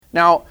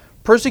Now,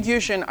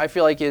 persecution, I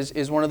feel like,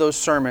 is one of those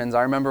sermons.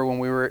 I remember when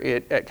we were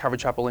at Calvary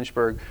Chapel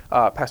Lynchburg,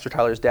 Pastor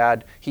Tyler's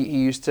dad, he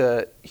used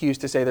to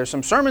say, there's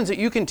some sermons that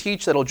you can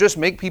teach that'll just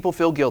make people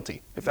feel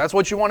guilty. If that's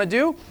what you want to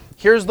do,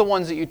 here's the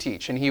ones that you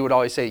teach. And he would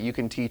always say, you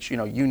can teach, you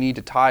need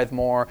to tithe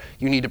more,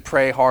 you need to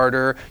pray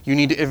harder, you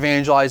need to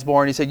evangelize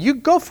more. And he said, you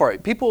go for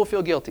it. People will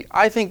feel guilty.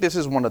 I think this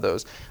is one of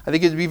those. I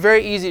think it'd be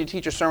very easy to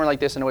teach a sermon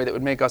like this in a way that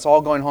would make us all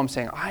going home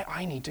saying,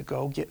 I need to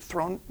go get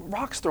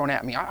rocks thrown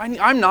at me.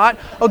 I'm not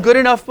a good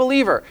enough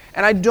believer.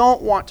 And I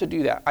don't want to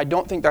do that. I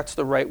don't think that's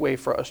the right way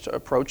for us to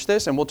approach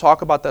this, and we'll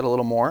talk about that a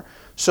little more.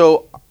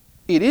 So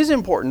it is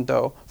important,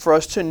 though, for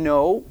us to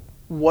know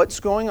what's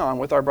going on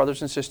with our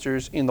brothers and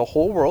sisters in the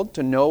whole world,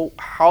 to know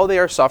how they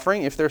are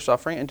suffering, if they're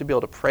suffering, and to be able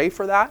to pray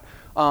for that.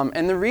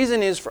 And the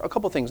reason is for a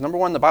couple things. Number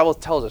one, the Bible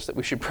tells us that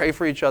we should pray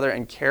for each other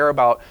and care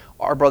about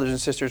our brothers and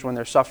sisters when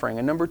they're suffering.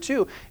 And number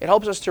two, it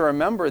helps us to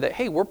remember that,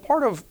 hey, we're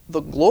part of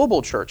the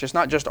global church. It's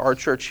not just our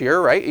church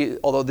here, right?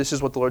 Although this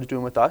is what the Lord is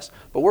doing with us.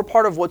 But we're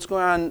part of what's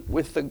going on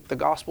with the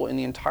gospel in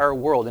the entire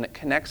world. And it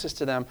connects us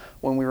to them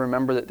when we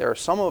remember that there are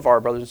some of our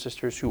brothers and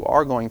sisters who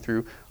are going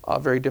through a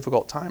very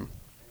difficult time.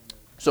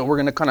 So we're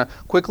going to kind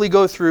of quickly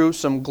go through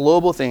some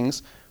global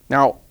things.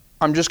 Now,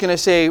 I'm just going to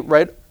say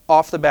right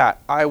off the bat,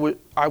 I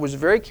was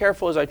very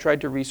careful as I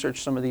tried to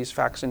research some of these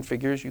facts and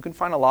figures. You can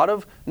find a lot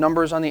of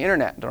numbers on the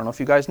internet. I don't know if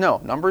you guys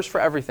know. Numbers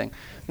for everything.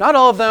 Not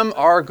all of them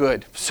are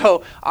good.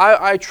 So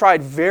I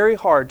tried very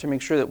hard to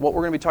make sure that what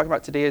we're going to be talking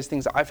about today is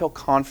things that I feel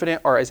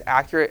confident are as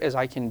accurate as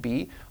I can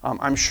be.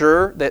 I'm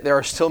sure that there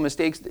are still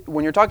mistakes.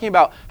 When you're talking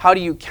about how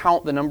do you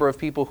count the number of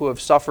people who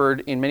have suffered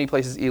in many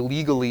places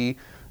illegally,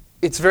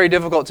 it's very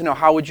difficult to know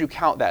how would you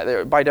count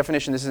that. By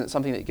definition, this isn't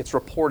something that gets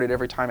reported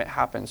every time it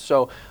happens.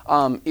 So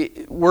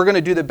we're going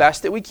to do the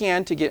best that we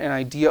can to get an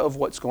idea of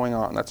what's going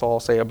on. That's all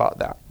I'll say about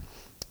that.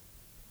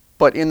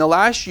 But in the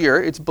last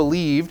year, it's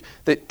believed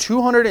that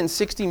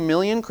 260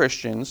 million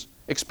Christians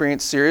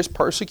experienced serious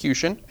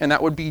persecution, and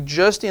that would be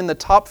just in the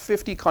top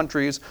 50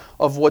 countries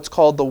of what's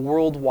called the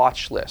World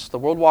Watch List. The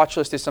World Watch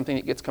List is something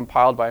that gets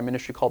compiled by a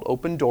ministry called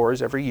Open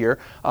Doors every year.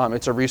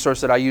 It's a resource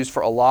that I use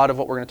for a lot of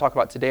what we're going to talk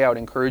about today. I would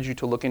encourage you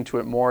to look into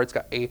it more. It's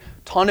got a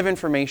ton of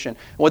information.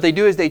 And what they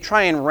do is they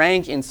try and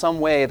rank in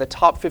some way the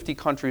top 50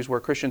 countries where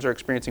Christians are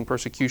experiencing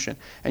persecution.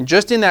 And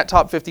just in that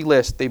top 50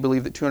 list, they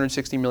believe that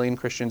 260 million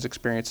Christians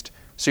experienced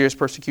serious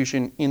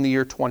persecution in the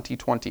year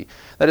 2020.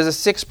 That is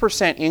a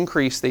 6%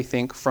 increase, they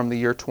think, from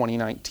the year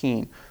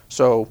 2019.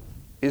 So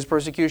is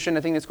persecution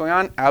a thing that's going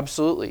on?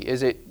 Absolutely.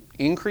 Is it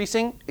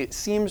increasing? It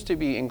seems to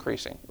be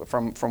increasing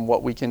from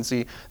what we can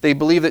see. They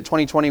believe that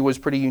 2020 was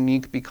pretty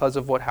unique because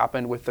of what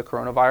happened with the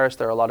coronavirus.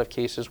 There are a lot of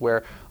cases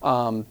where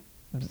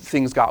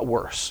things got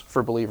worse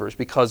for believers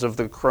because of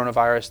the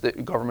coronavirus,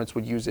 that governments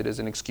would use it as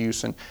an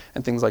excuse and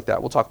things like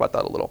that. We'll talk about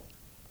that a little.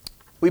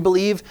 We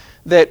believe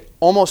that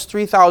almost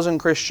 3,000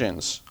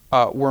 Christians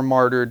were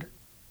martyred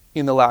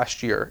in the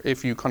last year.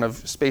 If you kind of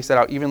space that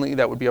out evenly,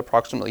 that would be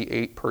approximately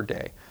 8 per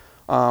day.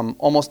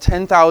 Almost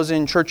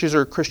 10,000 churches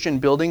or Christian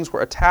buildings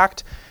were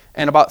attacked,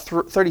 and about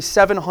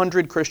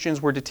 3,700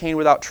 Christians were detained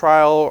without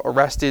trial,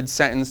 arrested,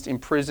 sentenced,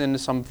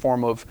 imprisoned, some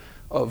form of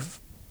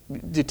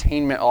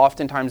detainment.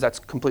 Oftentimes that's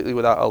completely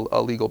without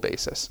a legal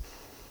basis.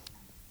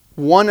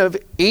 1 of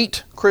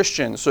 8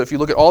 Christians, so if you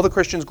look at all the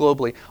Christians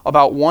globally,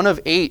 about 1 of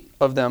 8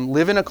 of them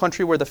live in a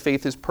country where the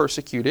faith is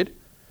persecuted,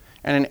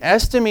 and an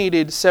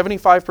estimated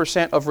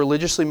 75% of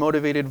religiously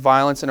motivated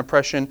violence and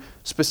oppression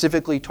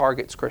specifically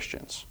targets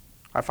Christians.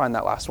 I find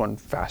that last one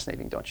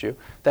fascinating, don't you?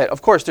 That,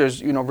 of course,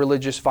 there's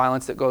religious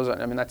violence that goes on.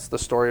 I mean, that's the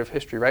story of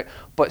history, right?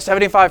 But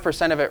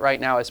 75% of it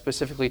right now is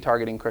specifically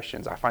targeting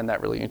Christians. I find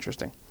that really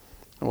interesting,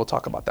 and we'll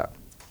talk about that.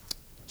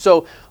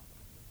 So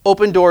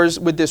Open Doors,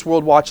 with this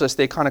World Watch List,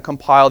 they kind of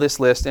compile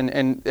this list,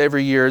 and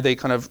every year they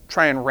kind of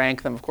try and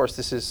rank them. Of course,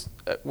 this is,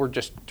 we're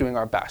just doing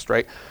our best,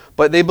 right?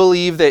 But they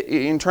believe that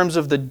in terms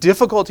of the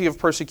difficulty of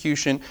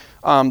persecution,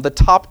 the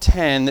top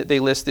 10 that they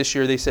list this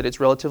year, they said it's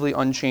relatively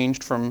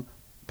unchanged from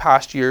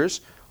past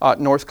years.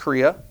 North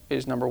Korea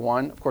is number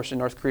 1. Of course, in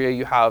North Korea,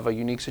 you have a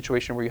unique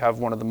situation where you have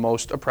one of the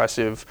most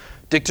oppressive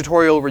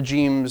dictatorial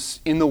regimes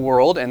in the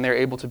world, and they're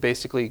able to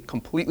basically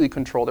completely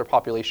control their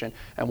population.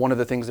 And one of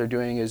the things they're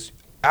doing is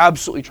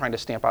absolutely trying to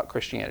stamp out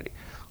Christianity.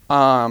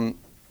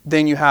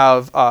 Then you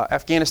have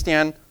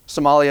Afghanistan,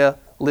 Somalia,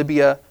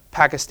 Libya,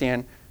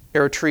 Pakistan,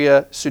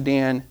 Eritrea,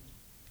 Sudan,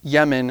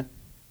 Yemen,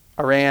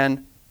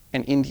 Iran,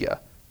 and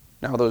India.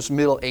 Now those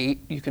middle 8,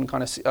 you can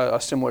kind of see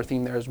a similar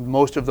theme there. Is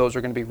most of those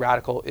are going to be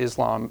radical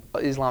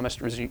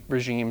Islamist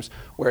regimes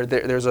where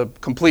there's a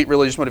complete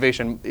religious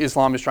motivation.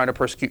 Islam is trying to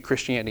persecute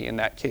Christianity in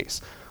that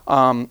case.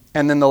 And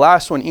then the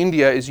last one,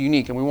 India, is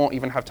unique, and we won't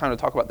even have time to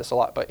talk about this a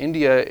lot, but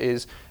India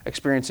is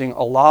experiencing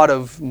a lot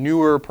of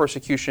newer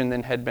persecution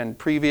than had been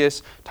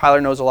previous.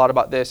 Tyler knows a lot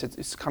about this.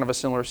 It's kind of a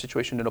similar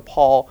situation to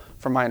Nepal,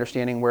 from my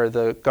understanding, where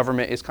the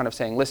government is kind of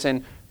saying,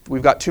 listen,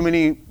 we've got too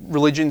many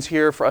religions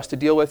here for us to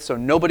deal with, so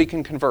nobody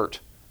can convert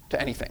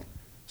to anything.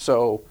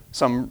 So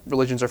some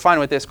religions are fine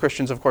with this.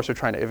 Christians, of course, are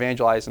trying to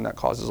evangelize, and that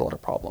causes a lot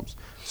of problems.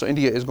 So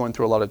India is going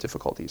through a lot of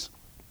difficulties.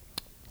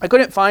 I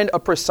couldn't find a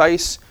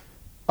precise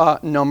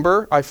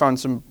number. I found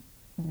some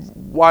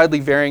widely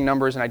varying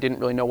numbers, and I didn't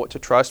really know what to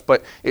trust,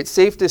 but it's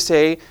safe to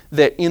say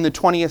that in the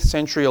 20th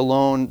century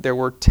alone, there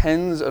were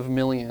tens of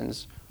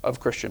millions of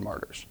Christian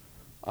martyrs.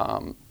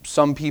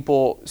 Some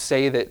people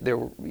say that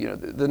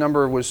the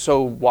number was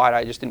so wide,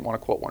 I just didn't want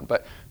to quote one,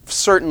 but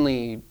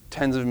certainly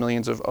tens of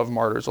millions of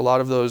martyrs. A lot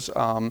of those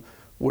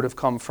would have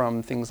come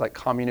from things like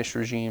communist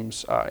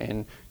regimes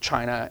in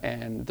China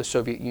and the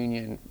Soviet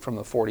Union from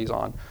the 40s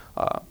on.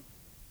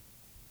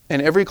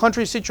 And every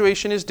country's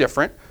situation is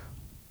different.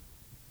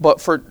 But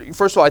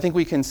first of all, I think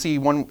we can see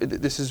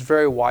this is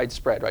very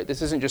widespread, right?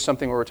 This isn't just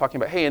something where we're talking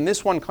about, hey, in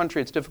this one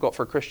country it's difficult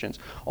for Christians.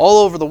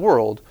 All over the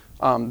world,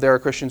 there are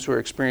Christians who are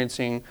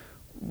experiencing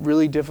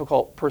really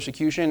difficult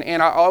persecution.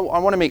 And I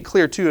want to make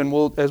clear too,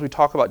 and as we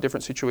talk about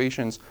different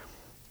situations,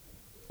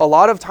 a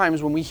lot of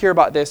times when we hear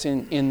about this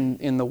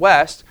in the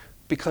West,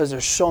 because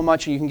there's so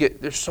much and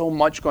there's so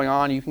much going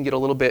on, you can get a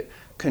little bit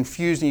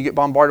confused and you get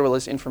bombarded with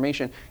this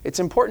information. It's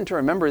important to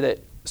remember that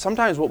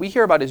sometimes what we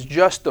hear about is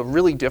just the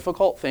really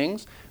difficult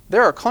things.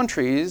 There are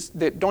countries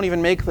that don't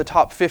even make the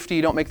top 50,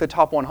 don't make the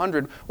top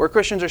 100, where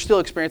Christians are still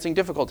experiencing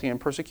difficulty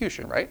and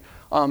persecution, right?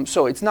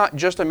 So it's not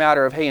just a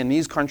matter of, hey, in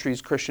these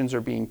countries, Christians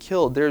are being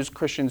killed. There's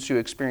Christians who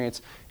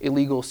experience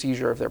illegal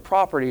seizure of their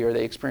property, or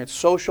they experience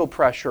social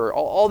pressure,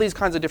 all these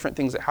kinds of different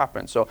things that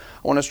happen. So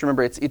I want us to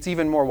remember it's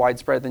even more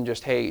widespread than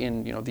just, hey,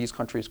 in these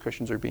countries,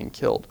 Christians are being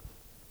killed.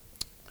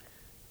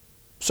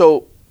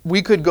 So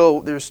we could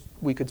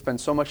spend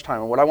so much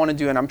time. And what I want to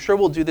do, and I'm sure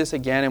we'll do this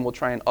again and we'll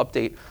try and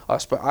update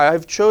us, but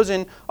I've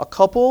chosen a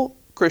couple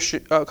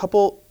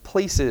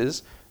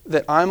places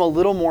that I'm a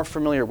little more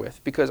familiar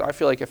with, because I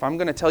feel like if I'm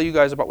going to tell you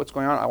guys about what's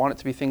going on, I want it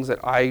to be things that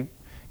I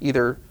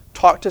either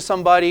talked to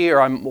somebody,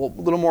 or I'm a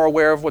little more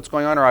aware of what's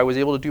going on, or I was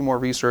able to do more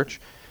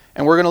research.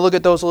 And we're going to look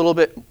at those a little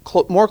bit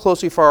more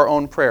closely for our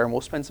own prayer, and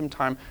we'll spend some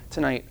time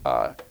tonight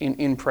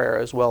in prayer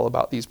as well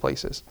about these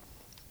places.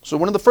 So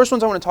one of the first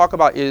ones I want to talk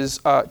about is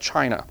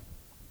China.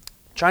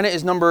 China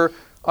is number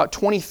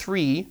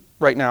 23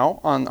 right now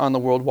on the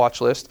World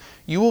Watch list.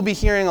 You will be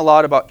hearing a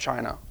lot about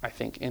China, I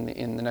think,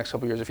 in the next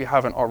couple of years, if you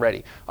haven't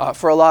already,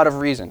 for a lot of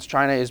reasons.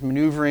 China is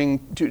maneuvering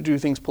to do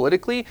things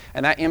politically,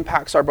 and that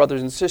impacts our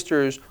brothers and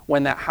sisters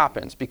when that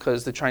happens,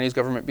 because the Chinese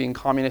government, being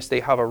communist, they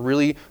have a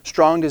really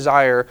strong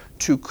desire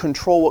to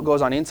control what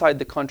goes on inside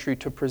the country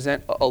to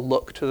present a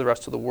look to the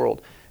rest of the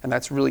world, and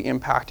that's really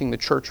impacting the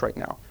church right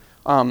now.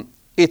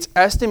 It's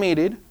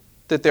estimated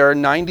that there are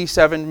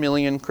 97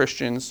 million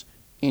Christians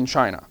in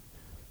China.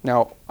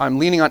 Now, I'm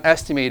leaning on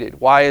estimated.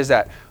 Why is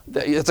that?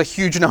 It's a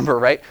huge number,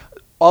 right?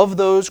 Of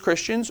those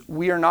Christians,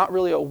 we are not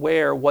really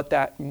aware what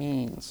that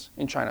means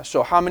in China.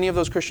 So how many of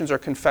those Christians are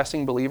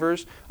confessing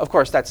believers? Of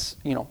course, that's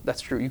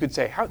true. You could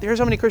say, here's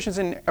how many Christians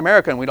in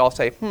America, and we'd all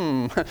say,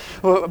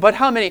 but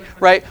how many,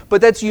 right?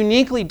 But that's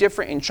uniquely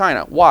different in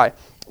China. Why?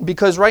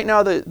 Because right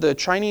now the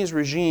Chinese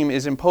regime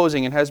is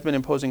imposing, and has been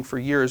imposing for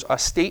years, a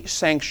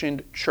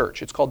state-sanctioned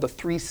church. It's called the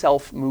Three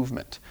Self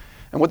Movement.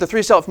 And what the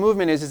Three Self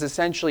Movement is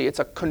essentially it's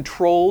a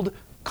controlled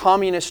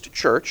communist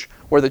church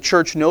where the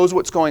church knows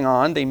what's going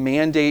on. They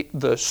mandate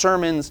the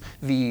sermons,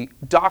 the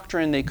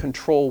doctrine. They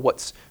control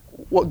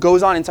what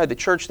goes on inside the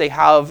church. They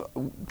have,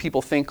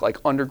 people think, like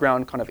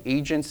underground kind of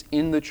agents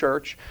in the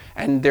church,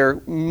 and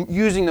they're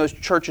using those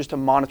churches to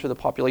monitor the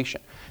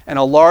population. And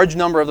a large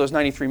number of those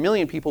 93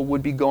 million people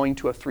would be going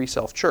to a Three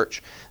Self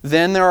church.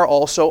 Then there are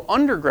also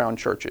underground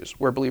churches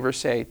where believers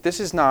say, this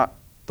is not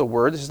the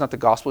word, this is not the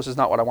gospel, this is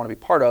not what I want to be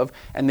part of,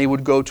 and they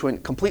would go to a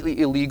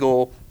completely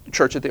illegal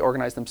church that they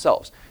organize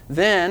themselves.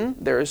 Then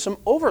there is some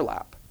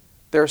overlap.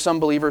 There are some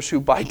believers who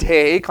by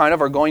day kind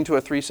of are going to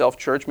a Three Self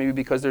church, maybe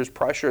because there's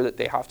pressure that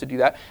they have to do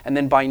that, and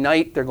then by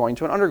night they're going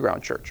to an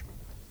underground church.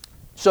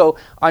 So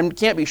I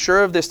can't be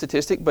sure of this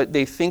statistic, but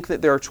they think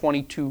that there are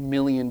 22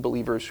 million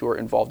believers who are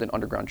involved in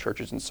underground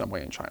churches in some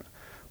way in China,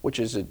 which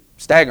is a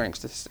staggering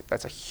statistic.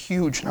 That's a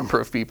huge number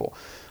of people.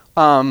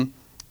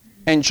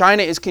 And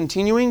China is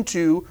continuing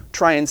to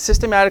try and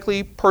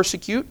systematically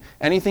persecute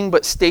anything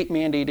but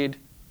state-mandated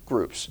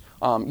groups.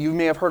 You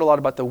may have heard a lot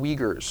about the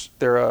Uyghurs.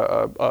 They're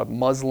a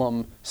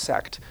Muslim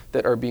sect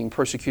that are being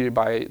persecuted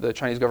by the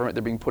Chinese government.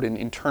 They're being put in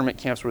internment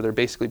camps where they're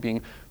basically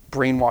being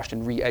brainwashed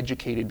and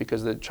re-educated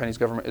because the Chinese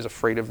government is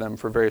afraid of them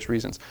for various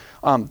reasons.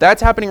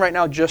 That's happening right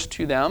now just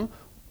to them,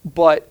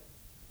 but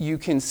you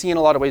can see in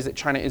a lot of ways that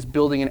China is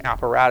building an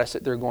apparatus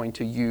that they're going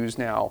to use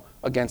now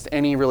against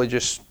any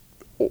religious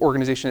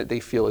organization that they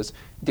feel is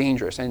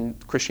dangerous,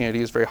 and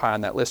Christianity is very high on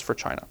that list for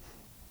China.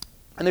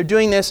 And they're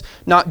doing this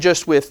not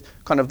just with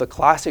kind of the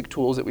classic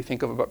tools that we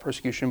think of about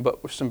persecution,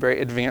 but with some very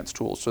advanced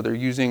tools. So they're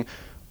using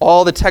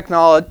all the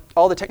technology,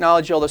 all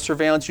the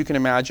surveillance you can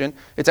imagine.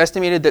 It's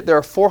estimated that there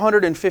are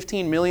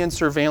 415 million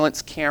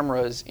surveillance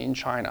cameras in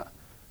China.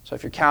 So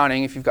if you're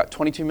counting, if you've got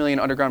 22 million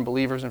underground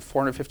believers and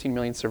 415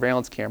 million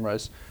surveillance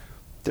cameras,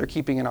 they're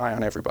keeping an eye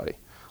on everybody.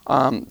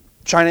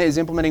 China is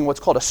implementing what's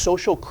called a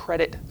social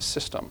credit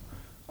system,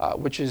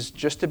 which is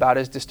just about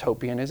as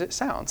dystopian as it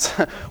sounds.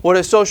 What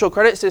a social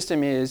credit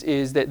system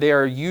is that they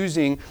are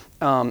using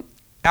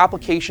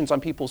applications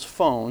on people's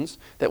phones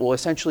that will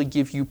essentially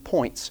give you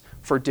points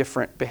for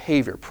different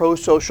behavior.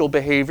 Pro-social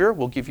behavior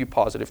will give you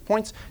positive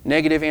points.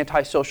 Negative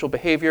antisocial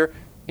behavior,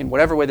 in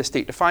whatever way the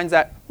state defines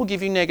that, will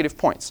give you negative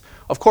points.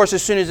 Of course,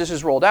 as soon as this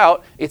is rolled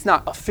out, it's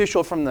not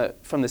official from the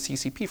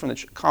CCP, from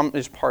the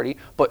Communist Party,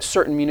 but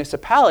certain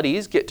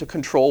municipalities get to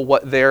control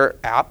what their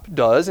app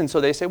does, and so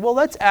they say, well,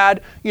 let's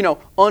add,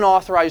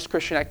 unauthorized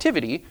Christian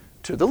activity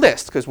to the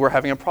list because we're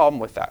having a problem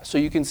with that. So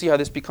you can see how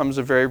this becomes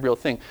a very real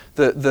thing.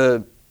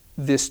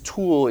 This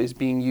tool is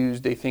being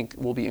used, they think,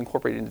 will be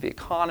incorporated into the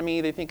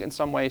economy, they think, in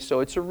some way. So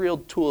it's a real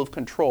tool of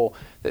control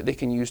that they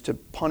can use to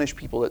punish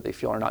people that they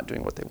feel are not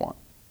doing what they want.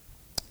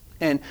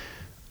 And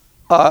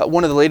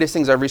one of the latest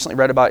things I've recently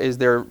read about is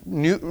there are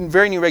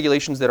very new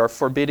regulations that are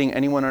forbidding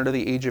anyone under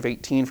the age of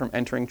 18 from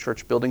entering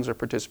church buildings or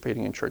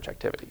participating in church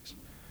activities.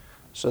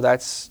 So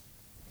that's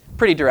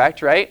pretty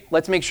direct, right?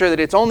 Let's make sure that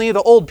it's only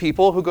the old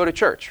people who go to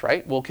church,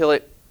 right? We'll kill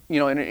it, in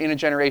a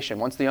generation.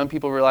 Once the young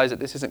people realize that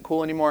this isn't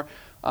cool anymore,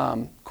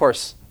 of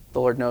course, the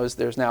Lord knows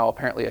there's now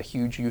apparently a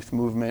huge youth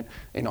movement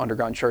in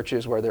underground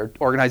churches where they're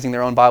organizing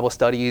their own Bible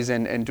studies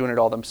and doing it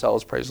all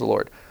themselves, praise the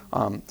Lord.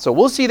 So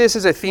we'll see this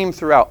as a theme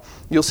throughout.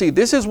 You'll see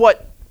this is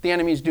what the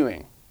enemy's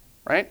doing,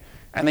 right?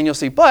 And then you'll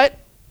see, but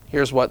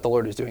here's what the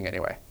Lord is doing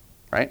anyway,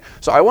 right?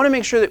 So I want to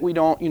make sure that we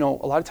don't, a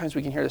lot of times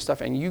we can hear this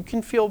stuff and you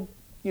can feel,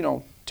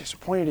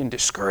 disappointed and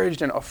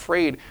discouraged and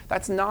afraid.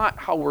 That's not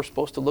how we're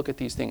supposed to look at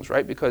these things,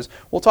 right? Because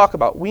we'll talk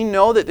about, we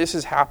know that this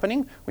is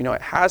happening. We know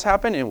it has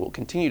happened and it will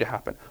continue to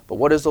happen. But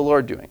what is the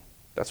Lord doing?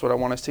 That's what I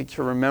want us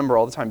to remember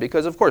all the time.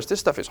 Because, of course, this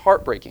stuff is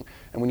heartbreaking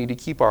and we need to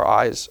keep our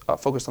eyes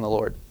focused on the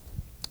Lord.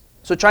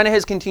 So China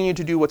has continued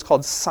to do what's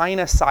called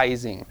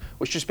Sinicizing,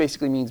 which just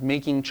basically means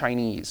making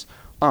Chinese.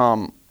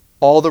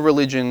 All the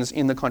religions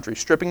in the country,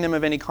 stripping them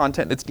of any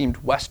content that's deemed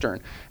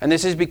Western. And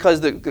this is because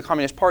the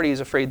Communist Party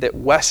is afraid that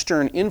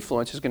Western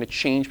influence is going to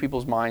change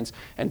people's minds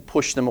and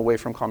push them away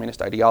from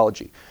communist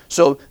ideology.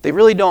 So they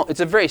really don't, it's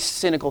a very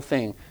cynical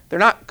thing. They're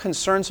not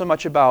concerned so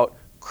much about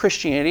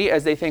Christianity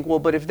as they think, well,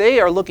 but if they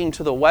are looking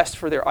to the West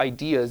for their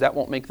ideas, that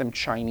won't make them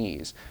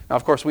Chinese. Now,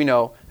 of course, we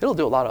know it'll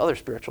do a lot of other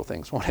spiritual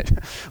things, won't it?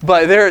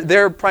 But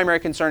their primary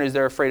concern is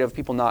they're afraid of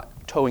people not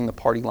towing the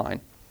party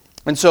line.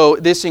 And so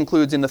this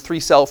includes in the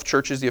Three Self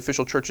churches, the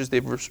official churches,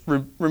 they've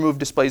removed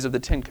displays of the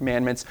Ten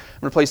Commandments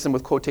and replaced them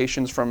with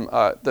quotations from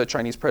the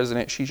Chinese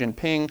president Xi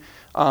Jinping.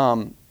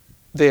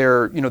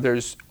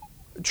 There's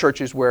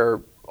churches where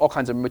all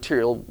kinds of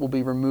material will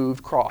be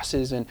removed,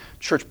 crosses and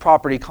church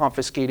property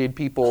confiscated,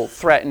 people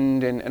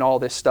threatened and all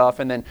this stuff.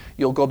 And then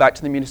you'll go back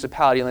to the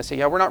municipality and they say,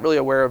 yeah, we're not really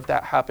aware of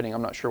that happening.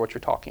 I'm not sure what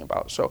you're talking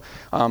about. So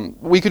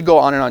we could go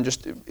on and on.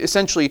 Just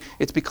essentially,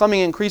 it's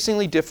becoming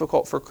increasingly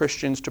difficult for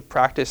Christians to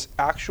practice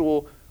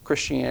actual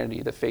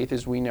Christianity, the faith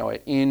as we know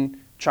it, in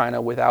China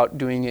without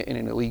doing it in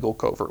an illegal,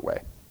 covert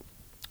way.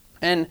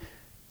 And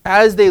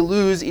as they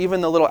lose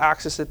even the little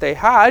access that they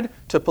had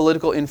to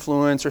political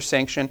influence or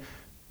sanction,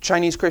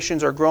 Chinese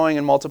Christians are growing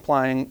and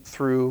multiplying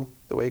through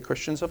the way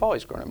Christians have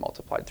always grown and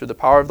multiplied, through the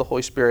power of the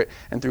Holy Spirit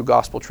and through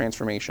gospel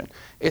transformation.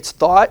 It's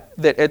thought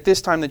that at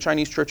this time the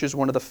Chinese church is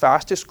one of the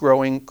fastest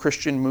growing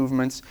Christian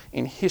movements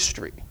in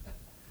history.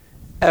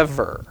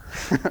 Ever.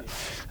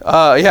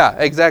 Yeah,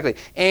 exactly.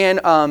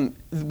 And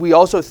we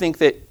also think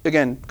that,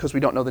 again, because we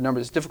don't know the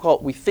numbers, it's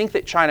difficult, we think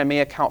that China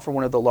may account for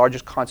one of the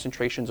largest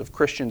concentrations of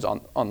Christians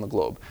on the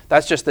globe.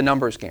 That's just the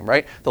numbers game,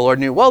 right? The Lord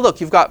knew, well, look,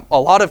 you've got a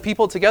lot of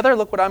people together,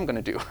 look what I'm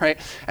going to do, right?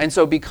 And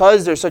so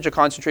because there's such a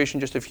concentration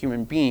just of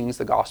human beings,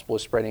 the gospel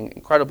is spreading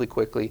incredibly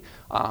quickly.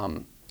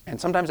 And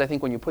sometimes I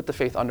think when you put the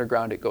faith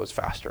underground, it goes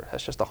faster.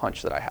 That's just a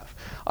hunch that I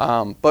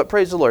have. But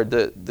praise the Lord,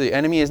 the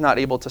enemy is not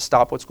able to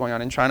stop what's going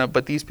on in China,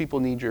 but these people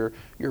need your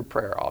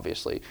prayer,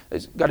 obviously.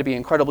 It's got to be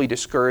incredibly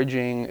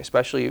discouraging,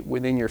 especially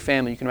within your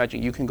family. You can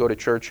imagine you can go to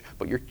church,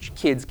 but your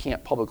kids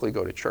can't publicly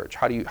go to church.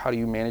 How do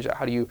you manage that?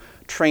 How do you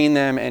train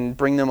them and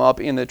bring them up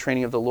in the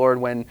training of the Lord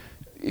when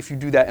if you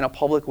do that in a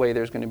public way,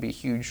 there's going to be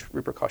huge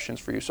repercussions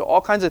for you. So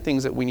all kinds of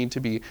things that we need to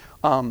be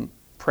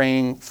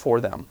praying for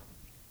them.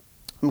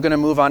 I'm going to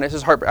move on. This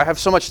is hard. I have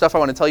so much stuff I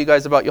want to tell you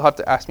guys about. You'll have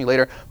to ask me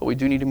later, but we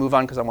do need to move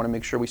on because I want to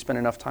make sure we spend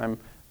enough time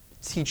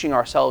teaching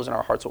ourselves and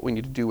our hearts what we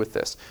need to do with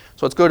this.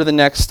 So let's go to the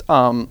next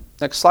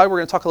slide. We're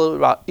going to talk a little bit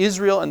about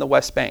Israel and the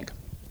West Bank.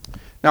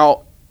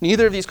 Now,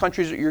 neither of these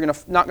countries, you're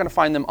not going to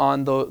find them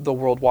on the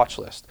World Watch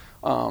List.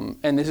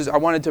 And this is, I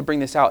wanted to bring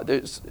this out.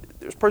 There's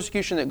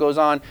persecution that goes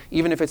on,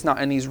 even if it's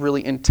not in these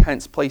really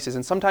intense places.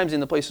 And sometimes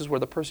in the places where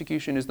the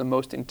persecution is the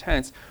most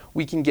intense,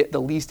 we can get the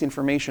least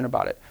information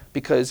about it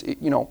because,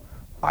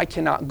 I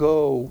cannot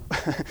go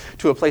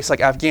to a place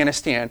like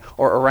Afghanistan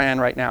or Iran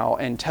right now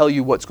and tell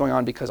you what's going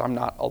on because I'm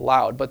not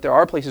allowed. But there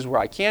are places where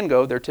I can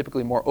go. They're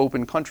typically more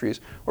open countries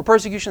where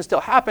persecution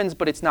still happens,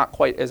 but it's not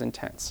quite as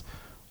intense.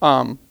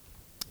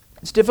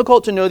 It's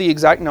difficult to know the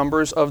exact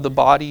numbers of the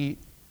body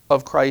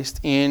of Christ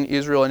in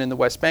Israel and in the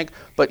West Bank,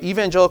 but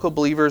evangelical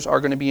believers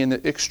are going to be in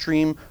the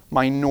extreme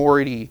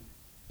minority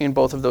in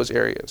both of those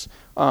areas.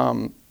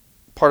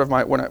 Part of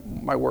my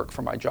work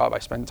for my job, I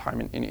spend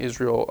time in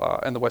Israel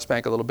and the West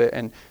Bank a little bit,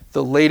 and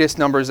the latest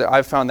numbers that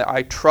I've found that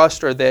I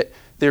trust are that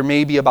there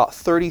may be about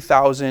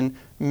 30,000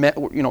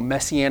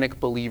 Messianic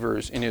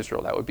believers in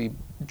Israel. That would be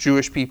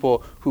Jewish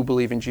people who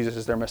believe in Jesus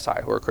as their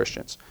Messiah, who are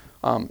Christians.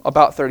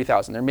 About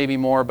 30,000. There may be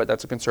more, but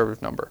that's a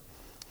conservative number.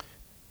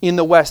 In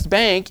the West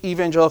Bank,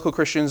 evangelical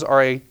Christians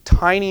are a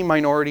tiny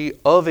minority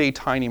of a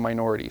tiny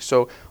minority.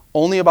 So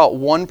only about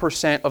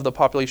 1% of the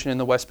population in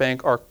the West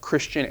Bank are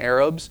Christian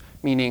Arabs,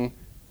 meaning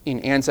in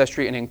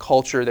ancestry and in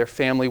culture, their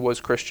family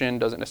was Christian,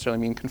 doesn't necessarily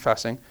mean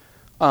confessing.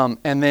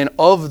 And then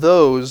of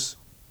those,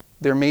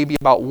 there may be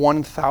about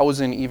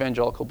 1,000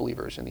 evangelical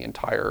believers in the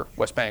entire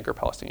West Bank or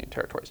Palestinian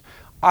territories.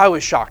 I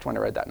was shocked when I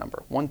read that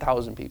number,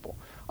 1,000 people.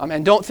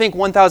 And don't think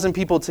 1,000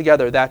 people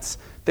together.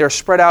 They're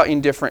spread out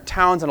in different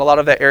towns, and a lot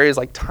of that area is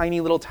like tiny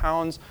little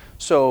towns.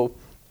 So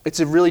it's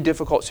a really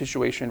difficult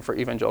situation for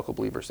evangelical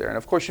believers there. And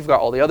of course, you've got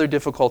all the other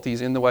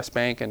difficulties in the West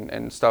Bank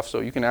and stuff, so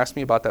you can ask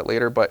me about that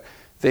later. But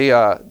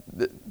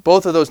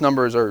both of those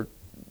numbers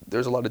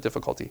there's a lot of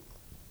difficulty.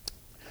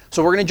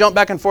 So we're going to jump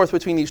back and forth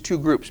between these two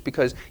groups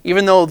because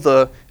even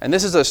though and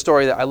this is a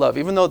story that I love,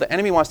 even though the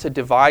enemy wants to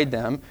divide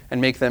them and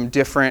make them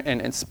different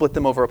and split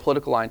them over a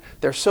political line,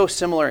 they're so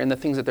similar in the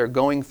things that they're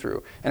going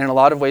through. And in a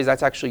lot of ways,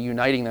 that's actually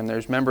uniting them.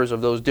 There's members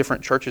of those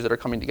different churches that are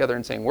coming together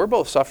and saying, we're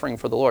both suffering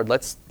for the Lord.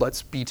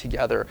 Let's be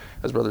together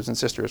as brothers and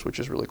sisters, which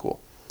is really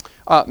cool.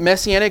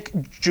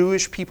 Messianic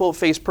Jewish people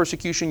face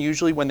persecution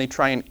usually when they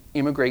try and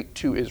immigrate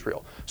to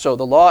Israel. So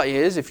the law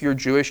is, if you're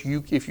Jewish,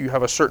 if you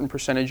have a certain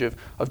percentage of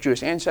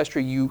Jewish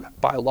ancestry, you,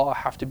 by law,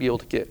 have to be able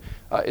to get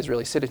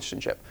Israeli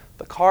citizenship.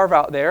 The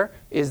carve-out there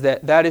is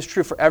that is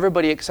true for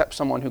everybody except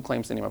someone who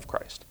claims the name of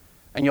Christ.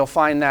 And you'll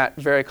find that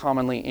very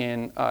commonly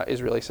in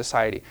Israeli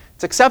society.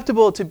 It's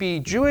acceptable to be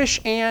Jewish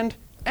and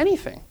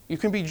anything. You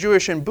can be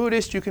Jewish and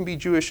Buddhist, you can be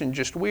Jewish and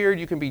just weird,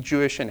 you can be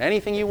Jewish and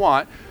anything you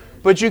want,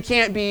 but you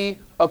can't be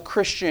a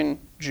Christian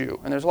Jew.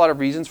 And there's a lot of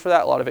reasons for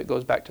that. A lot of it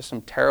goes back to some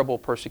terrible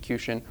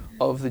persecution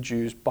of the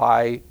Jews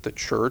by the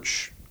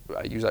church.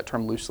 I use that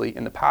term loosely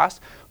in the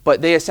past.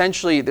 But there's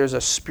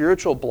a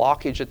spiritual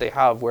blockage that they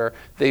have where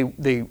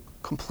they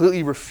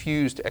completely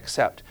refuse to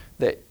accept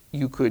that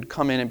you could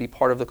come in and be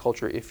part of the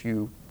culture if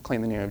you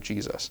claim the name of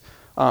Jesus.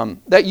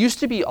 That used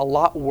to be a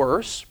lot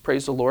worse,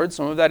 praise the Lord.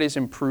 Some of that is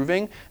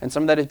improving, and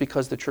some of that is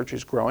because the church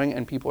is growing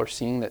and people are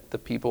seeing that the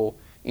people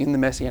in the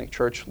Messianic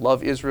church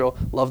love Israel,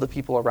 love the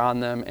people around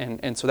them,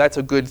 and so that's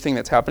a good thing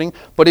that's happening,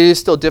 but it is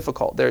still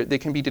difficult. They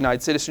can be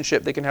denied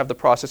citizenship, they can have the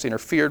process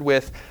interfered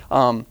with.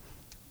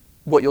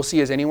 What you'll see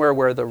is anywhere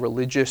where the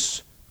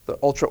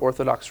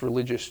ultra-Orthodox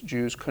religious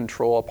Jews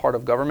control a part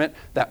of government,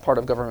 that part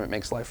of government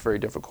makes life very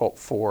difficult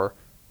for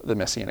the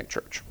Messianic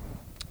church.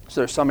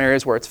 So there's some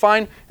areas where it's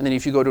fine, and then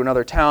if you go to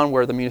another town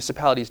where the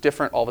municipality is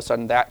different, all of a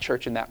sudden that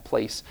church in that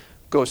place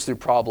goes through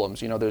problems.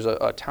 There's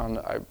a town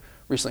I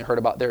recently heard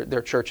about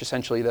their church.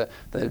 Essentially,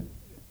 the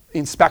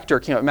inspector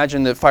came up.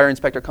 Imagine the fire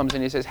inspector comes in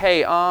and he says,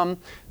 hey,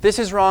 this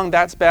is wrong,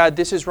 that's bad,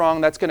 this is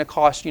wrong, that's going to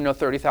cost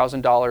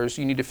 $30,000.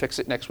 You need to fix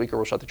it next week or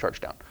we'll shut the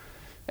church down.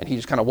 And he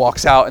just kind of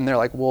walks out and they're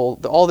like, well,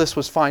 all this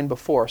was fine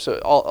before. So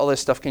all this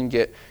stuff can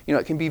get,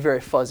 it can be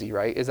very fuzzy,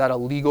 right? Is that a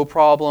legal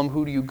problem?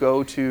 Who do you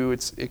go to?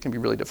 It can be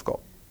really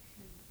difficult.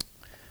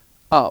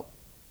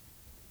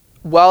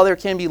 While there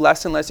can be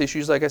less and less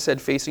issues, like I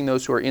said, facing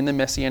those who are in the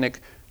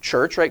Messianic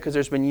church, right? Because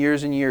there's been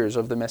years and years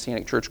of the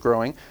Messianic church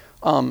growing.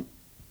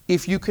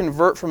 If you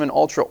convert from an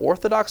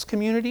ultra-Orthodox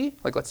community,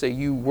 like let's say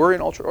you were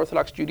in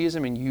ultra-Orthodox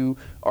Judaism and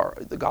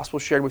the gospel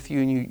shared with you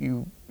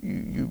and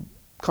you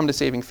come to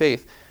saving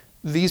faith,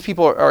 these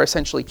people are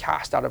essentially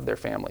cast out of their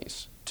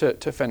families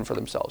to fend for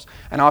themselves.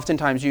 And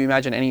oftentimes you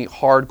imagine any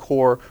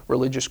hardcore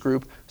religious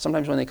group,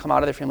 sometimes when they come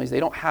out of their families, they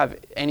don't have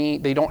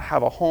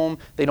a home,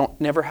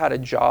 never had a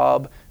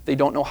job, they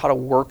don't know how to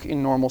work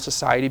in normal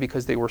society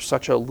because they were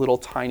such a little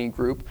tiny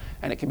group,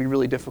 and it can be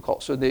really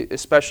difficult. So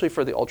especially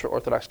for the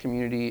ultra-Orthodox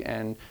community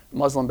and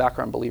Muslim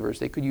background believers,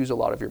 they could use a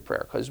lot of your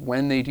prayer because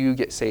when they do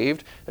get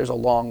saved, there's a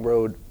long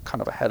road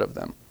kind of ahead of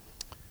them.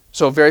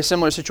 So a very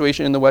similar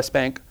situation in the West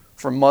Bank.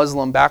 For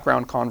Muslim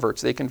background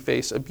converts, they can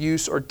face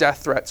abuse or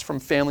death threats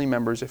from family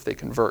members if they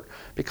convert.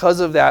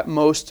 Because of that,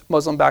 most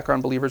Muslim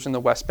background believers in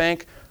the West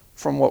Bank,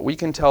 from what we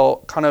can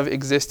tell, kind of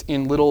exist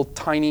in little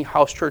tiny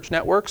house church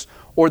networks,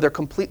 or they're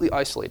completely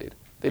isolated.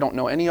 They don't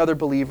know any other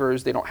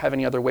believers, they don't have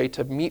any other way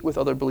to meet with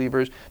other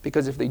believers,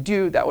 because if they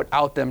do, that would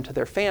out them to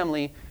their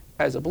family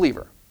as a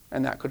believer,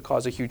 and that could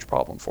cause a huge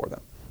problem for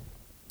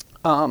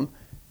them.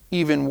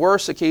 Even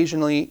worse,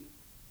 occasionally,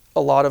 a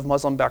lot of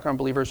Muslim background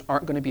believers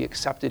aren't going to be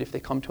accepted if they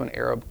come to an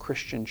Arab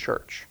Christian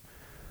church,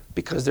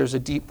 because there's a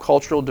deep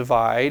cultural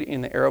divide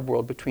in the Arab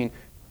world between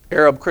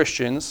Arab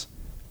Christians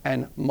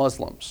and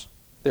Muslims.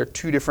 They're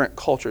two different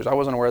cultures. I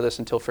wasn't aware of this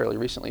until fairly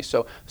recently.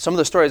 So some of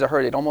the stories I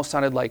heard, it almost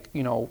sounded like,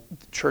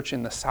 church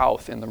in the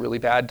South, in the really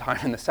bad time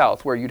in the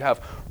South, where you'd have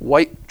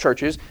white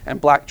churches and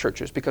black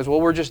churches because,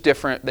 well, we're just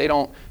different. They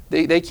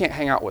can't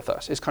hang out with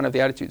us, is kind of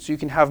the attitude. So you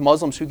can have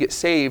Muslims who get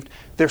saved.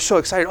 They're so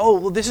excited. Oh,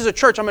 well, this is a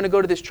church. I'm going to go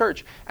to this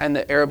church. And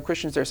the Arab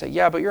Christians there say,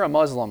 yeah, but you're a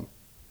Muslim.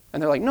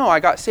 And they're like, no, I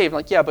got saved. I'm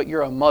like, yeah, but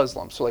you're a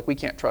Muslim. So we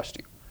can't trust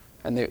you.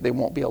 and they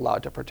won't be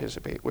allowed to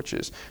participate, which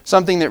is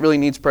something that really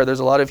needs prayer. There's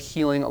a lot of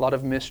healing, a lot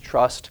of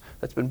mistrust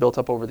that's been built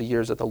up over the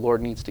years that the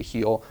Lord needs to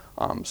heal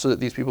so that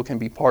these people can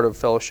be part of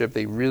fellowship.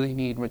 They really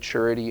need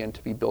maturity and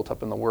to be built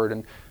up in the Word,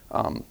 and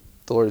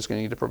the Lord is going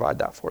to need to provide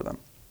that for them.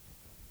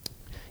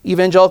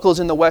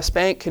 Evangelicals in the West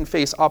Bank can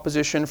face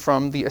opposition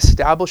from the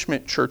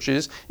establishment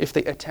churches if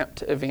they attempt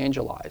to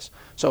evangelize.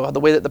 So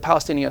the way that the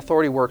Palestinian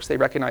Authority works, they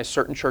recognize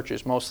certain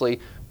churches, mostly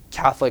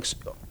Catholics,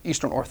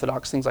 Eastern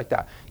Orthodox, things like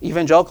that.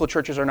 Evangelical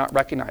churches are not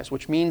recognized,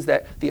 which means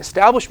that the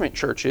establishment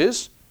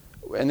churches,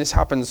 and this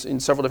happens in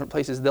several different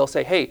places, they'll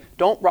say, hey,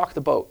 don't rock the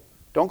boat.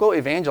 Don't go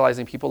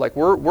evangelizing people. Like,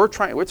 we're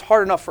trying, it's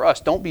hard enough for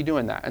us. Don't be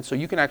doing that. And so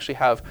you can actually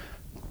have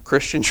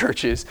Christian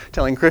churches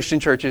telling Christian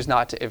churches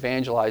not to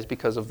evangelize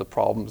because of the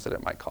problems that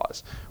it might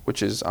cause,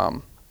 which is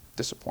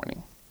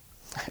disappointing,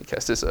 I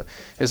guess is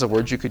a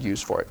word you could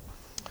use for it.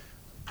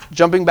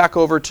 Jumping back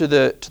over to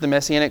the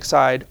Messianic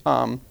side,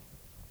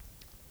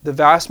 the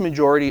vast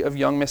majority of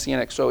young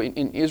Messianics, so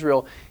in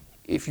Israel,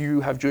 if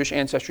you have Jewish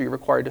ancestry, you're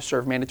required to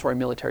serve mandatory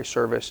military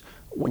service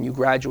when you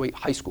graduate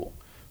high school.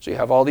 So you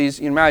have all these,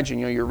 you imagine,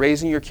 you're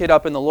raising your kid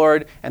up in the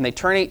Lord, and they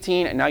turn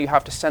 18, and now you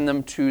have to send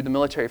them to the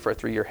military for a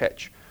 3-year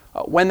hitch.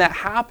 When that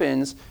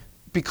happens,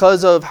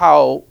 because of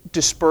how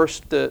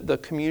dispersed the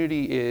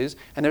community is,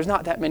 and there's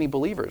not that many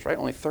believers, right?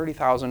 Only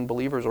 30,000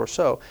 believers or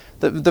so.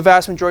 The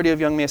vast majority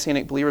of young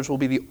Messianic believers will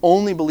be the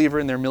only believer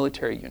in their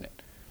military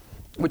unit,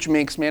 which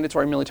makes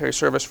mandatory military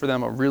service for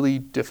them a really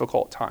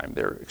difficult time.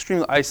 They're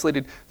extremely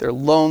isolated, they're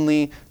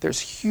lonely,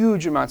 there's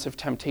huge amounts of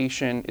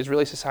temptation.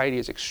 Israeli society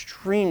is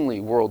extremely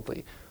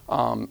worldly,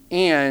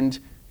 and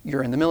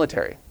you're in the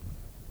military.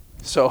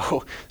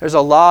 So there's a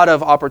lot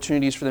of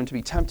opportunities for them to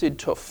be tempted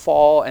to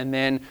fall, and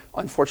then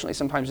unfortunately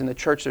sometimes in the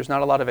church there's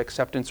not a lot of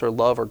acceptance or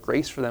love or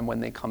grace for them when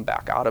they come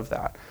back out of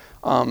that.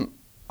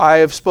 I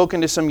have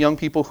spoken to some young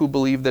people who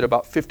believe that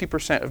about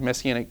 50% of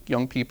Messianic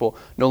young people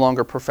no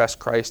longer profess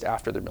Christ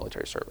after their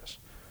military service.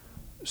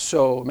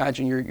 So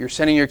imagine you're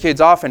sending your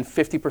kids off and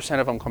 50%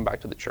 of them come back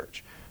to the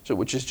church, so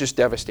which is just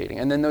devastating.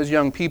 And then those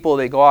young people,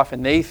 they go off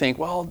and they think,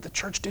 well, the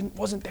church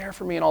wasn't there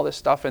for me and all this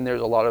stuff, and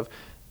there's a lot of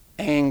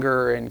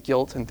anger and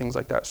guilt and things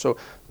like that. So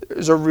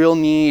there's a real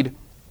need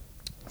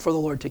for the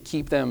Lord to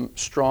keep them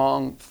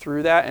strong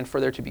through that, and for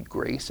there to be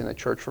grace in the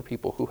church for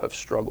people who have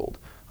struggled,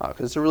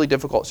 because it's a really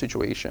difficult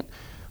situation.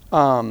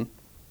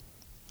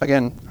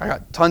 Again, I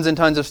got tons and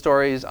tons of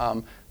stories.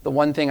 The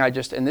one thing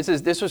and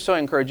this was so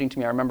encouraging to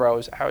me. I remember I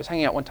was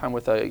hanging out one time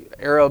with an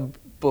Arab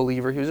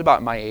believer. He was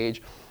about my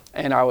age.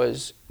 And I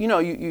was,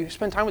 you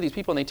spend time with these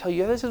people and they tell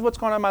you, this is what's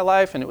going on in my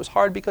life, and it was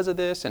hard because of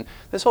this, and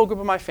this whole group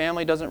of my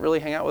family doesn't really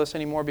hang out with us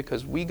anymore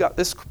because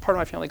this part of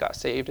my family got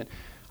saved. And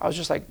I was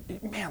just like,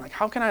 man, like,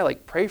 how can I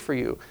pray for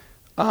you?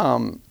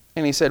 And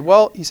he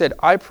said,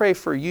 I pray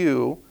for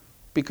you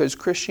because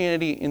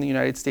Christianity in the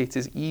United States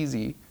is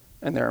easy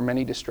and there are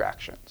many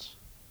distractions.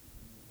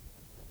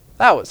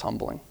 That was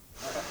humbling.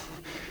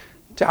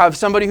 To have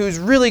somebody who's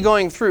really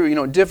going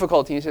through,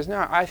 difficulty, and he says,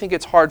 no, I think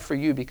it's hard for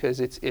you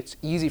because it's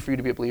easy for you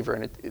to be a believer.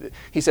 And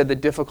he said, the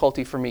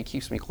difficulty for me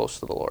keeps me close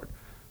to the Lord,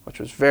 which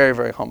was very,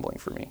 very humbling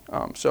for me.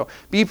 So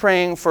be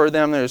praying for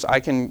them.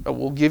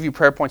 We'll give you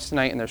prayer points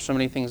tonight, and there's so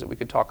many things that we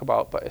could talk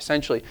about. But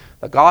essentially,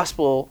 the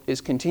gospel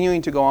is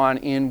continuing to go on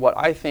in what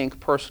I think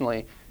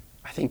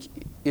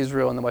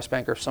Israel and the West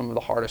Bank are some of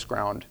the hardest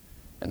ground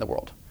in the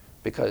world,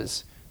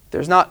 because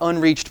there's not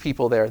unreached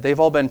people there. They've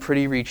all been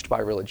pretty reached by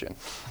religion.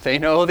 They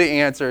know the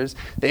answers.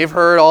 They've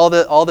heard all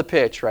the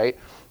pitch, right?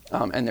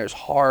 And there's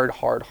hard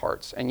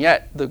hearts. And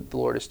yet, the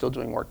Lord is still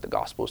doing work. The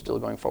gospel is still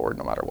going forward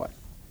no matter what.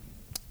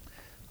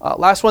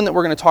 Last one that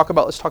we're going to talk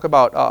about, let's talk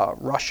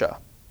about Russia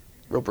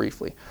real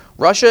briefly.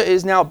 Russia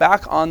is now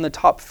back on the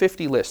top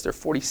 50 list. They're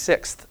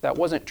 46th. That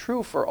wasn't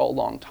true for a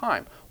long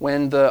time.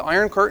 When the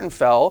Iron Curtain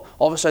fell,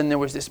 all of a sudden there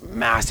was this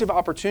massive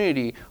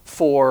opportunity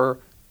for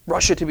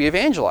Russia to be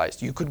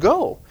evangelized. You could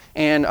go.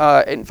 And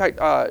in fact,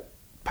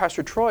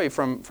 Pastor Troy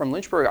from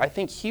Lynchburg, I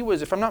think he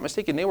was, if I'm not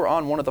mistaken, they were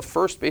on one of the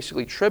first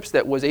basically trips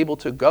that was able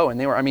to go. And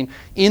they were,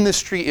 in the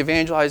street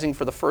evangelizing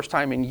for the first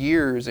time in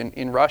years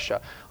in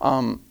Russia.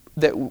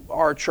 That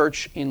our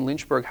church in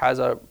Lynchburg has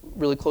a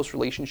really close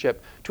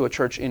relationship to a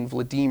church in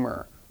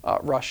Vladimir,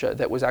 Russia,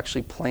 that was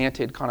actually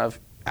planted kind of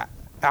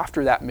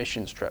after that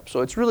missions trip.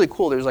 So it's really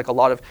cool. There's a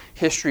lot of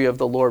history of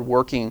the Lord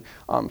working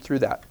through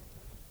that.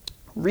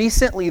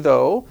 Recently,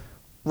 though,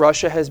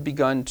 Russia has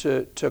begun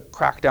to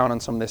crack down on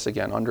some of this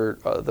again under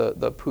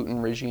the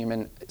Putin regime.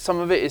 And some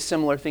of it is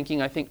similar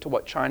thinking, I think, to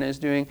what China is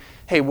doing.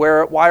 Hey,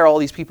 why are all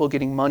these people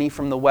getting money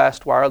from the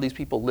West? Why are these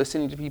people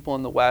listening to people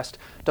in the West?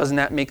 Doesn't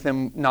that make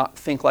them not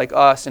think like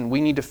us? And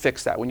we need to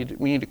fix that. We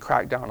need to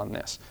crack down on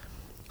this.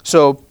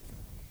 So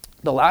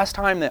the last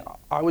time that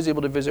I was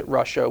able to visit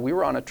Russia, we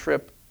were on a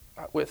trip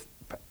with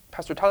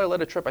Pastor Tyler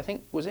led a trip, I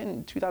think, was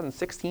in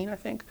 2016, I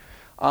think.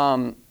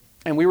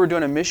 And we were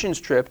doing a missions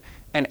trip,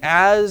 and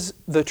as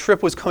the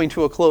trip was coming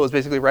to a close,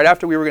 basically right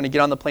after we were going to get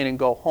on the plane and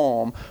go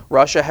home,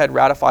 Russia had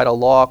ratified a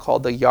law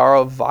called the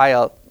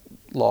Yarovaya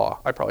Law.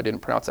 I probably didn't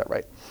pronounce that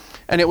right.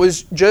 And it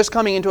was just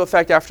coming into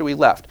effect after we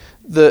left.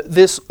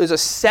 This is a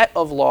set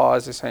of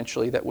laws,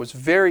 essentially, that was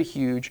very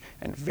huge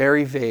and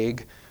very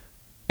vague.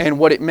 And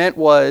what it meant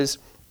was,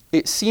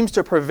 it seems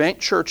to prevent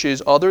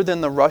churches other than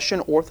the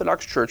Russian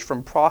Orthodox Church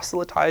from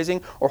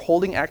proselytizing or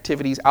holding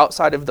activities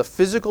outside of the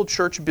physical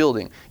church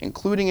building,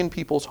 including in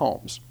people's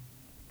homes.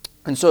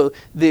 And so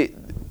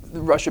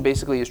Russia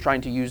basically is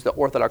trying to use the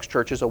Orthodox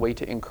Church as a way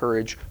to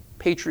encourage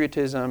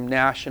patriotism,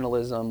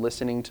 nationalism,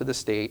 listening to the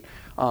state.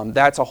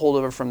 That's a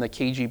holdover from the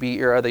KGB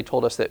era. They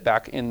told us that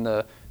back in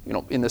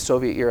the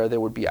Soviet era,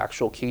 there would be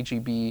actual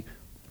KGB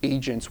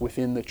agents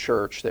within the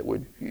church that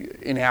would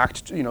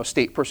enact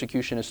state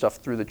persecution and stuff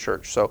through the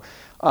church. So,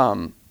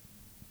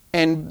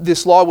 and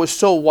this law was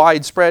so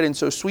widespread and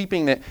so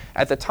sweeping that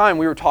at the time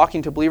we were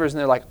talking to believers and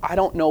they're like, I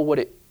don't know what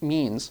it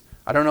means.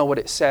 I don't know what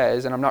it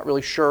says, and I'm not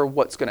really sure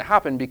what's going to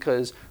happen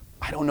because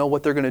I don't know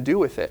what they're going to do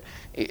with it.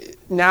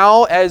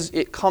 Now, as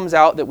it comes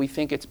out that we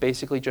think it's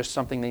basically just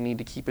something they need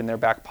to keep in their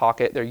back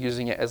pocket, they're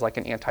using it as like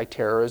an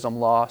anti-terrorism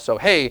law. So,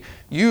 hey,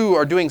 you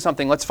are doing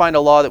something. Let's find a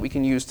law that we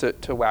can use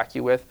to whack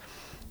you with.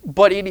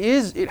 But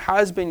it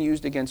has been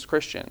used against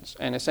Christians.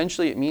 And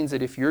essentially it means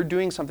that if you're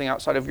doing something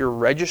outside of your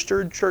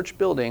registered church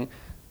building,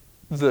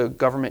 the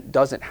government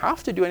doesn't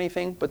have to do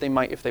anything, but they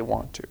might if they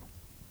want to.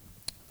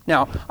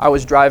 Now, I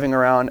was driving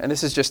around, and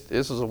this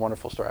is a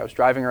wonderful story. I was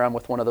driving around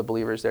with one of the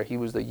believers there. He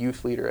was the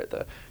youth leader at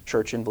the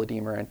church in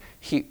Vladimir, and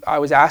I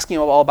was asking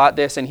him all about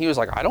this, and he was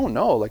like, I don't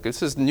know, like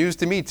this is news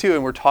to me too,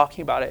 and we're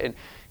talking about it, and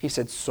he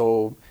said,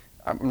 so,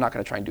 I'm not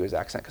going to try and do his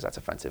accent because that's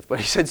offensive, but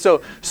he said,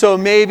 so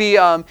maybe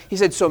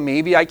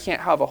I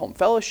can't have a home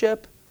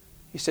fellowship.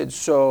 He said,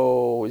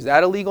 so is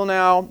that illegal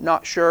now?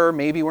 Not sure.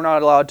 Maybe we're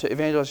not allowed to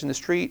evangelize in the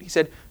street. He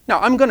said, no,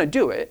 I'm going to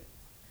do it.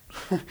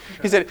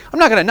 He said, I'm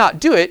not going to not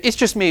do it. It's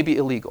just maybe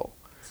illegal.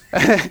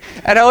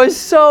 And I was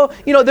so,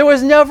 there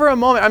was never a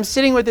moment. I'm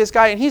sitting with this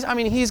guy, and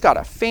he's got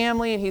a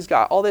family, and he's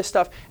got all this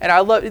stuff. And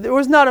there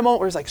was not a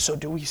moment where it's like, so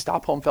do we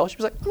stop home fellowship?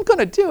 He's like, I'm going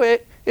to do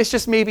it. It's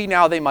just maybe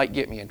now they might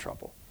get me in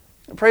trouble.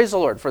 And praise the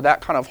Lord for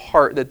that kind of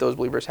heart that those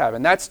believers have.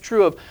 And that's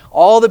true of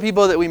all the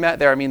people that we met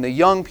there. I mean, the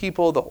young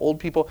people, the old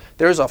people.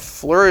 There's a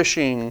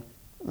flourishing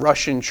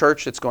Russian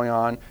church that's going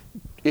on.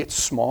 It's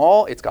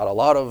small. It's got a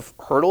lot of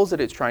hurdles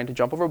that it's trying to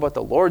jump over, but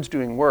the Lord's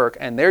doing work,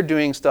 and they're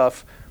doing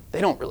stuff. They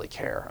don't really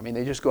care. I mean,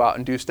 they just go out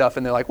and do stuff,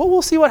 and they're like, well,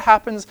 we'll see what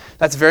happens.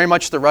 That's very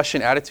much the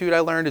Russian attitude I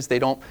learned, is they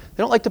don't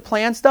like to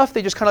plan stuff.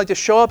 They just kind of like to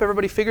show up.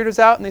 Everybody figures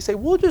it out, and they say,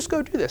 we'll just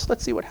go do this.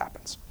 Let's see what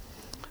happens.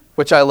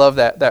 Which I love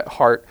that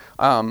heart.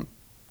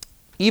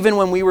 Even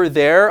when we were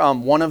there,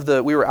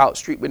 we were out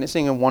street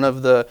witnessing, and one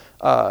of the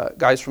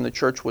guys from the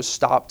church was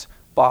stopped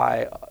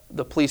by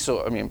the police.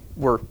 So,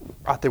 we're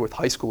out there with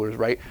high schoolers,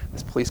 right?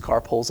 This police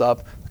car pulls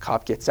up, the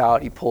cop gets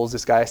out, he pulls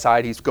this guy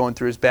aside, he's going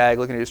through his bag,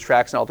 looking at his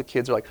tracks, and all the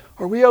kids are like,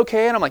 are we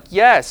okay? And I'm like,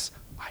 yes.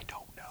 I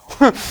don't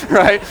know,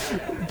 right?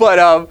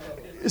 But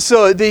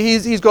so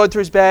he's going through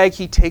his bag,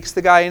 he takes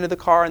the guy into the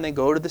car, and they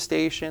go to the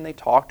station, they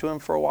talk to him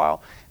for a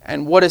while.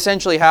 And what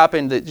essentially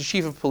happened, the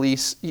chief of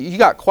police, he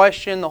got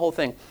questioned, the whole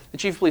thing. The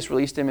chief of police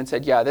released him and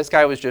said, yeah, this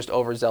guy was just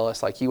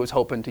overzealous. Like, he was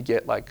hoping to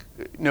get,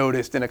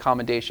 noticed in a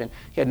commendation.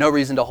 He had no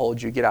reason to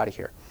hold you. Get out of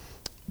here.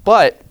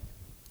 But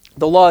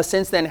the law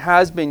since then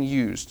has been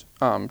used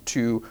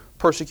to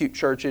persecute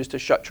churches, to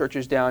shut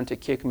churches down, to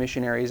kick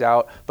missionaries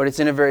out. But it's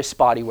in a very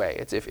spotty way.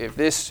 It's if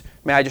this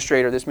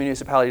magistrate or this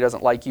municipality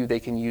doesn't like you, they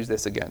can use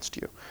this against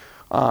you.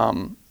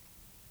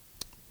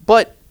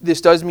 But this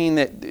does mean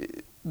that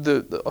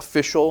the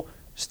official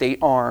state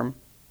arm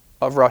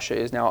of Russia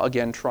is now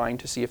again trying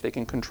to see if they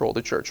can control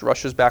the church.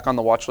 Russia's back on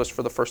the watch list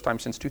for the first time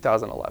since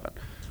 2011.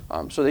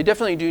 So they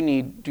definitely do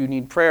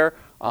need prayer.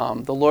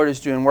 The Lord is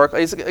doing work.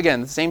 It's,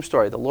 again, the same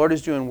story. The Lord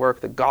is doing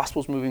work, the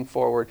gospel's moving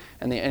forward,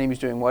 and the enemy's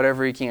doing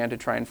whatever he can to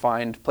try and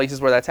find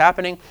places where that's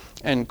happening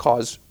and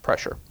cause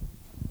pressure.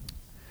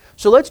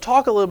 So let's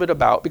talk a little bit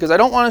about, because I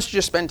don't want us to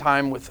just spend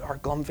time with our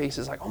glum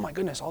faces like, oh my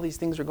goodness, all these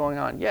things are going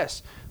on.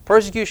 Yes,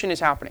 persecution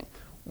is happening.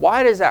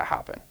 Why does that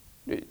happen?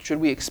 Should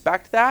we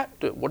expect that?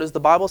 What does the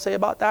Bible say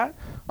about that?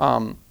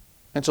 And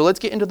so let's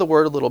get into the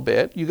Word a little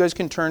bit. You guys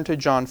can turn to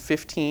John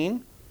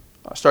 15,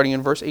 starting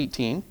in verse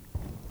 18.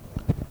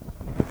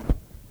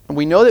 And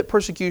we know that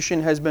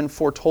persecution has been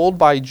foretold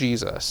by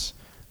Jesus,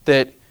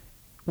 that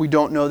we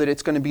don't know that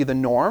it's going to be the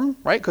norm,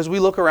 right? Because we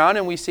look around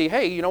and we see,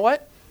 hey, you know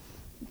what?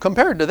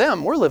 Compared to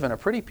them, we're living a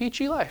pretty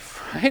peachy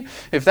life, right?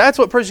 If that's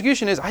what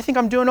persecution is, I think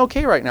I'm doing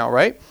okay right now,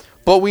 right?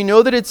 But we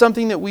know that it's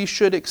something that we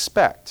should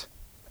expect.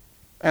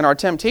 And our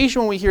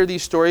temptation when we hear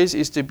these stories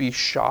is to be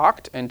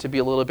shocked and to be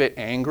a little bit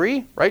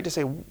angry, right? To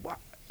say,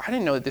 I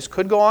didn't know that this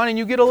could go on, and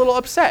you get a little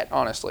upset,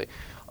 honestly.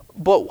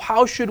 But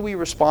how should we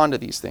respond to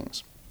these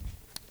things?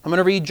 I'm going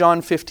to read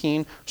John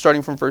 15,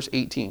 starting from verse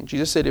 18.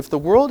 Jesus said, if the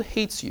world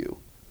hates you,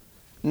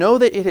 know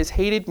that it has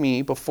hated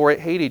me before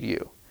it hated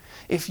you.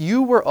 If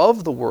you were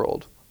of the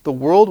world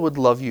would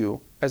love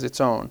you as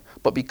its own.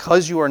 But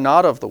because you are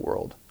not of the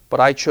world, but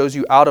I chose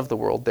you out of the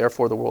world,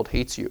 therefore the world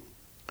hates you.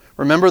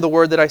 Remember the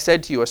word that I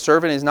said to you, a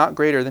servant is not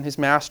greater than his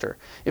master.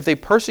 If they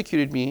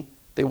persecuted me,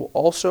 they will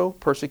also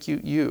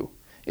persecute you.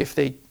 If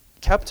they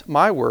kept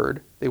my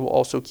word, they will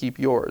also keep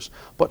yours.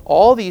 But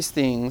all these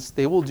things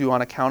they will do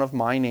on account of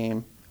my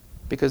name,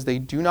 because they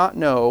do not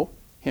know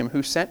him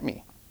who sent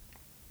me.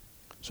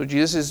 So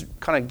Jesus is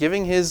kind of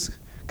giving his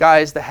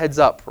guys the heads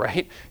up,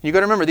 right? You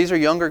got to remember, these are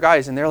younger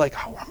guys, and they're like,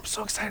 oh, I'm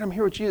so excited, I'm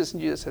here with Jesus.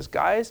 And Jesus says,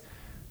 guys,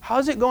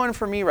 how's it going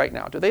for me right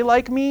now? Do they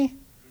like me?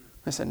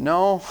 I said,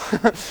 no,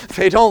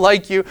 they don't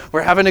like you.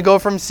 We're having to go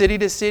from city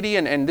to city,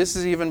 and this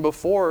is even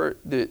before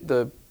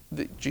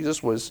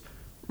Jesus was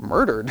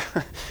murdered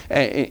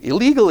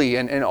illegally,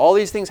 and all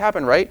these things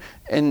happen, right?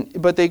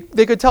 But they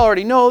could tell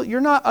already, no,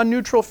 you're not a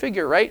neutral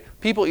figure, right?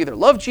 People either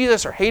loved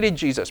Jesus or hated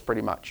Jesus,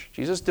 pretty much.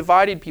 Jesus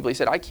divided people. He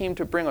said, I came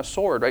to bring a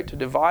sword, right, to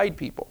divide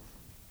people.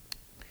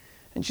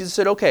 And Jesus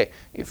said, okay,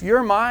 if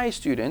you're my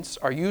students,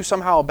 are you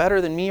somehow better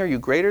than me? Are you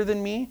greater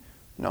than me?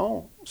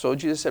 No. So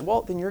Jesus said,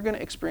 well, then you're going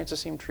to experience the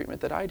same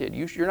treatment that I did.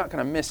 You're not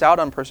going to miss out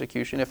on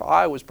persecution if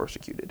I was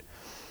persecuted.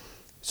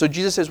 So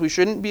Jesus says we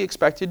shouldn't be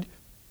expected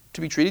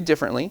to be treated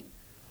differently.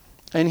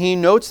 And he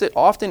notes that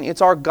often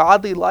it's our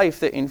godly life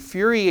that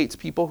infuriates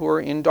people who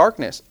are in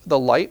darkness. The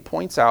light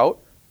points out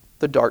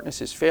the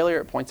darkness is failure.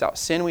 It points out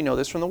sin. We know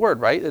this from the word,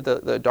 right?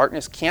 That the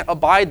darkness can't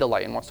abide the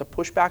light and wants to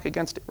push back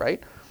against it,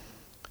 right?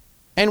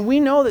 And we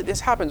know that this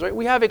happens, right?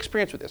 We have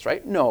experience with this,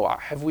 right? No,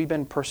 have we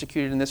been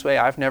persecuted in this way?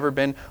 I've never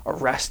been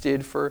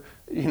arrested for,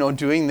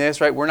 doing this,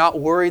 right? We're not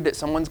worried that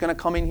someone's going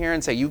to come in here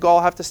and say, you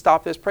all have to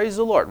stop this. Praise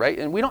the Lord, right?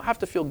 And we don't have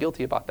to feel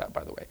guilty about that,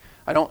 by the way.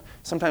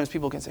 Sometimes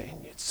people can say,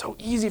 it's so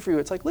easy for you.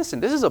 It's like, listen,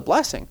 this is a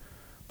blessing.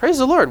 Praise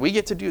the Lord. We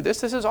get to do this.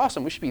 This is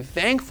awesome. We should be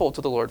thankful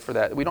to the Lord for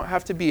that. We don't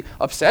have to be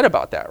upset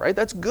about that, right?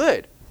 That's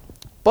good.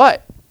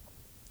 But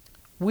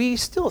we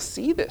still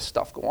see this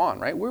stuff go on,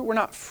 right? We're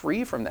not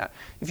free from that.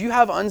 If you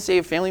have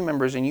unsaved family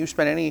members and you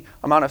spend any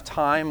amount of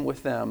time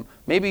with them,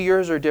 maybe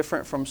yours are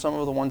different from some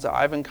of the ones that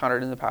I've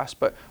encountered in the past,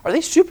 but are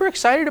they super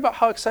excited about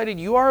how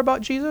excited you are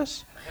about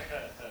Jesus?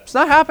 It's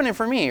not happening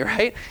for me,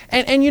 right?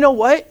 And you know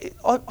what?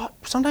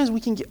 Sometimes we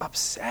can get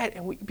upset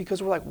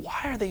because we're like,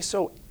 why are they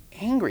so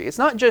angry? It's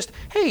not just,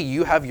 hey,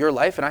 you have your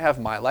life and I have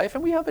my life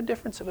and we have a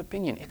difference of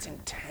opinion. It's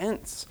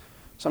intense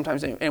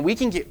sometimes. And we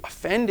can get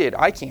offended.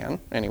 I can,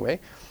 anyway.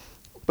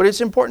 But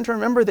it's important to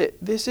remember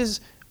that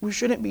we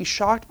shouldn't be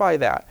shocked by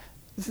that.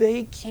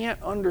 They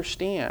can't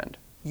understand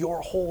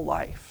your whole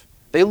life.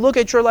 They look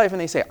at your life and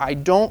they say, I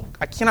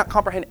cannot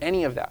comprehend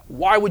any of that.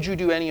 Why would you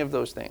do any of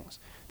those things?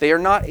 They are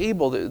not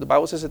able, the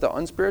Bible says that the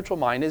unspiritual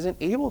mind isn't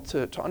able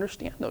to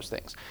understand those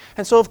things.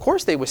 And so of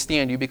course they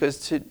withstand you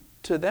because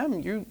to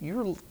them, you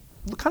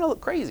kind of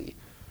look crazy.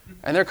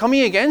 And they're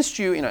coming against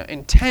you in an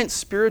intense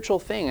spiritual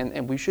thing.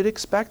 And we should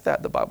expect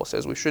that, the Bible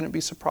says. We shouldn't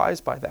be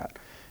surprised by that.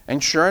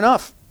 And sure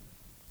enough,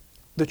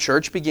 the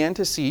church began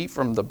to see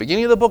from the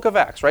beginning of the book of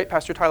Acts, right?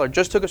 Pastor Tyler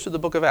just took us through the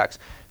book of Acts.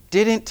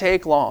 Didn't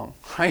take long,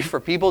 right, for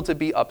people to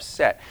be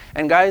upset.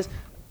 And guys,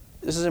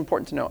 this is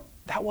important to know.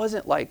 That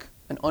wasn't like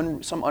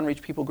some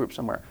unreached people group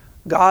somewhere.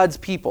 God's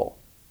people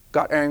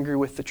got angry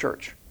with the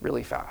church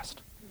really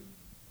fast,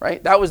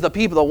 right? That was the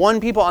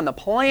one people on the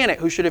planet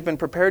who should have been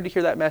prepared to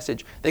hear that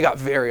message. They got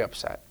very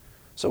upset.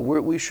 So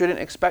we shouldn't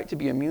expect to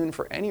be immune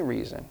for any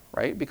reason,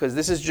 right? Because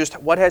this is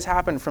just what has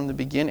happened from the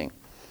beginning.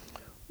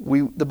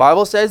 The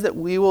Bible says that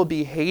we will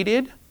be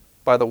hated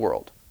by the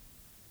world,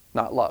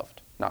 not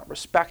loved, not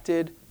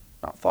respected,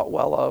 not thought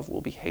well of.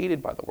 We'll be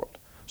hated by the world.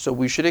 So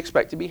we should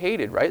expect to be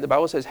hated, right? The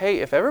Bible says, hey,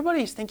 if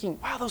everybody's thinking,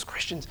 wow, those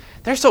Christians,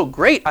 they're so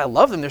great. I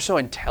love them. They're so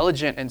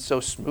intelligent and so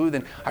smooth.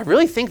 And I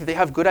really think that they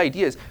have good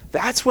ideas.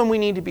 That's when we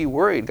need to be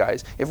worried,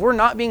 guys. If we're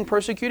not being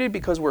persecuted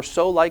because we're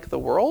so like the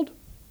world,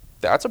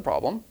 that's a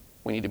problem.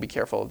 We need to be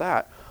careful of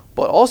that.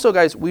 But also,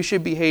 guys, we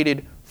should be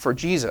hated for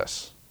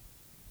Jesus,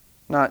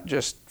 not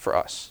just for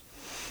us,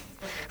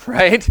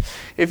 right?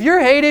 If you're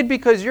hated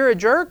because you're a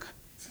jerk,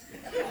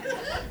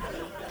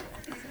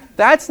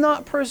 that's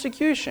not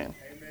persecution,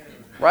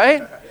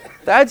 right?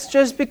 That's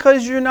just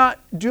because you're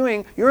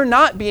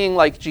not being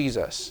like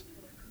Jesus,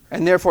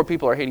 and therefore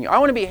people are hating you. I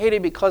want to be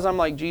hated because I'm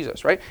like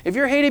Jesus, right? If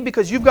you're hated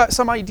because you've got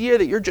some idea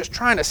that you're just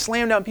trying to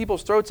slam down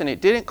people's throats and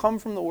it didn't come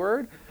from the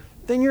Word,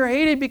 then you're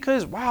hated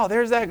because, wow,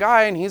 there's that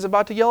guy and he's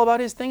about to yell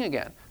about his thing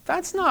again.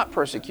 That's not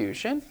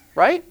persecution,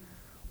 right?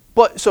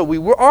 But so we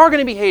are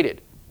going to be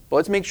hated, but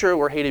let's make sure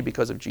we're hated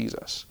because of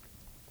Jesus.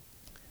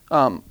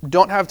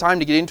 Don't have time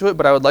to get into it,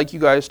 but I would like you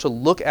guys to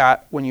look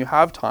at, when you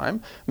have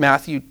time,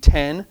 Matthew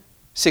 10,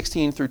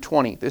 16 through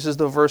 20. This is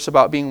the verse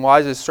about being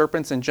wise as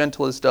serpents and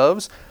gentle as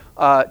doves.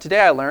 Today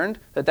I learned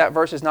that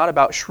verse is not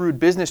about shrewd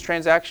business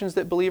transactions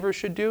that believers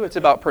should do. It's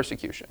about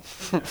persecution.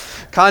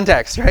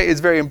 Context, right, is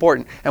very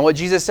important. And what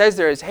Jesus says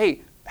there is,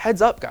 hey,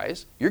 heads up,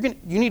 guys. You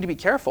need to be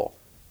careful.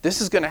 This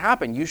is going to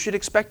happen. You should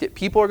expect it.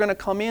 People are going to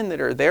come in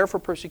that are there for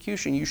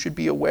persecution. You should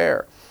be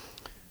aware.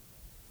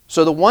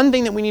 So the one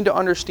thing that we need to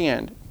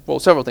understand, well,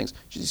 several things.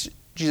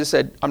 Jesus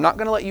said, I'm not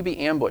going to let you be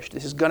ambushed.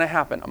 This is going to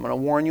happen. I'm going to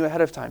warn you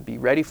ahead of time. Be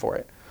ready for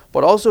it.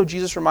 But also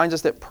Jesus reminds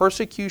us that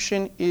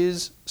persecution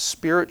is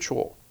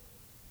spiritual.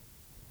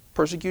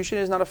 Persecution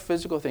is not a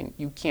physical thing.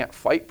 You can't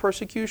fight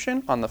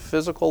persecution on the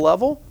physical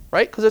level,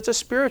 right? Because it's a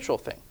spiritual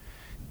thing.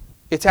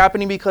 It's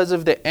happening because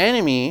of the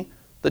enemy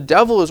The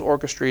devil is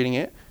orchestrating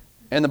it.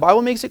 And the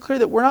Bible makes it clear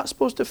that we're not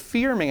supposed to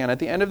fear man. At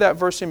the end of that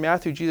verse in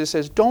Matthew, Jesus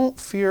says, don't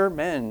fear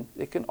men.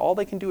 All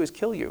they can do is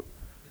kill you.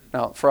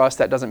 Now, for us,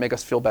 that doesn't make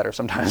us feel better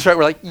sometimes, right?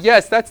 We're like,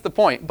 yes, that's the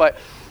point. But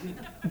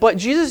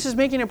Jesus is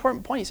making an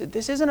important point. He said,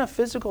 this isn't a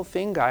physical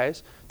thing,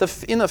 guys.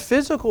 In the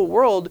physical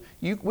world,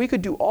 we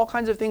could do all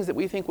kinds of things that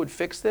we think would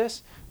fix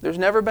this. There's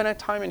never been a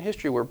time in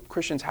history where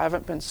Christians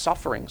haven't been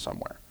suffering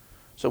somewhere.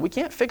 So we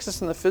can't fix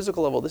this on the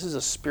physical level. This is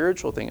a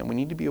spiritual thing, and we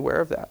need to be aware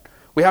of that.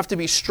 We have to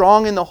be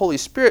strong in the Holy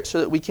Spirit so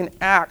that we can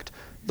act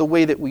the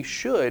way that we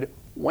should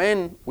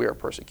when we are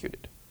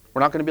persecuted.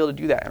 We're not going to be able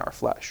to do that in our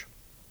flesh.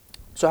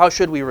 So how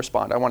should we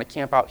respond? I want to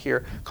camp out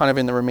here kind of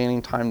in the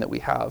remaining time that we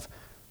have.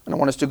 And I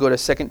want us to go to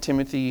 2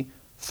 Timothy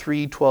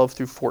 3:12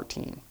 through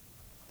 14.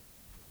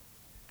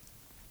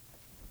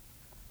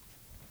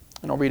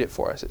 And I'll read it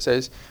for us. It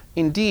says,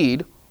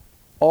 "Indeed,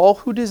 all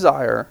who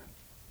desire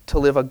to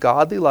live a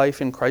godly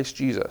life in Christ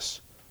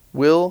Jesus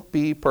will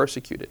be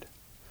persecuted,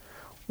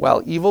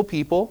 while evil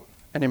people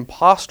and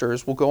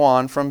impostors will go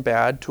on from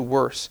bad to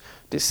worse,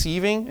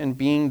 deceiving and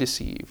being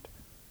deceived.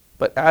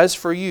 But as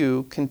for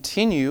you,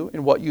 continue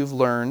in what you've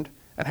learned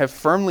and have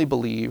firmly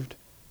believed,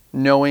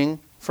 knowing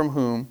from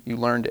whom you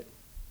learned it."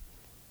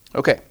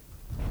 Okay,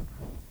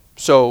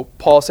 so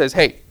Paul says,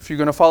 hey, if you're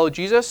going to follow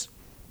Jesus,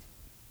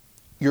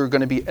 you're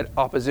going to be at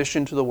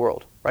opposition to the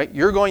world, right?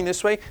 You're going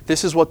this way.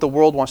 This is what the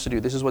world wants to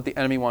do. This is what the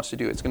enemy wants to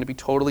do. It's going to be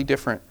totally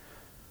different.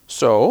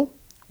 So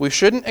we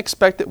shouldn't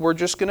expect that we're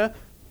just going to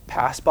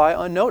pass by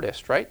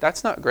unnoticed, right?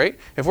 That's not great.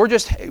 If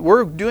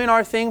we're doing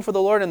our thing for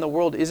the Lord and the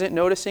world isn't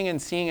noticing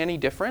and seeing any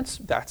difference,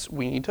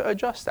 we need to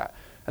adjust that.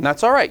 And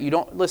that's all right. You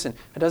don't, listen,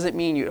 it doesn't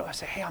mean you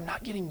say, hey, I'm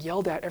not getting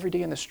yelled at every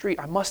day in the street.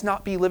 I must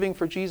not be living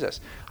for Jesus.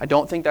 I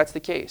don't think that's the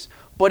case.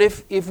 But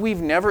if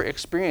we've never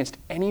experienced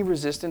any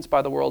resistance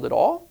by the world at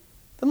all,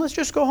 then let's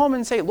just go home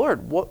and say,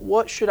 Lord,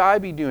 what should I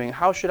be doing?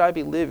 How should I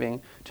be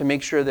living to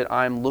make sure that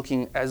I'm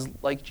looking as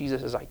like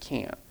Jesus as I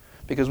can?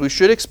 Because we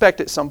should expect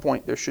at some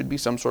point there should be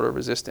some sort of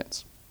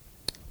resistance.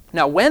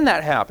 Now, when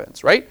that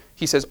happens, right,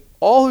 he says,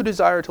 all who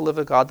desire to live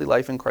a godly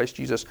life in Christ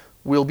Jesus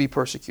will be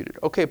persecuted.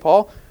 Okay,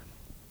 Paul,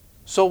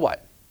 so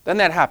what? Then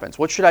that happens.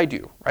 What should I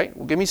do, right?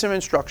 Well, give me some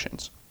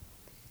instructions.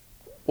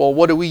 Well,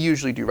 what do we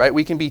usually do, right?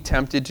 We can be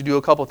tempted to do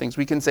a couple things.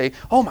 We can say,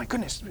 oh my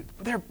goodness,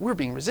 we're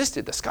being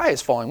resisted. The sky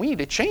is falling. We need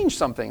to change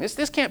something.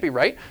 This can't be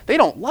right. They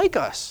don't like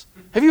us.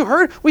 Have you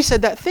heard? We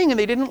said that thing and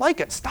they didn't like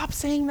it. Stop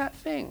saying that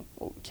thing.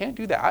 Well, we can't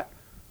do that.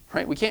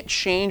 Right? We can't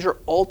change or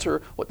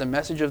alter what the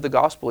message of the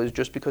gospel is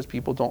just because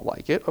people don't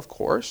like it, of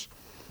course.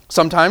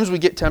 Sometimes we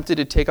get tempted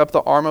to take up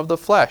the arm of the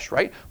flesh,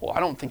 right? Well, I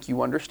don't think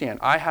you understand.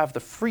 I have the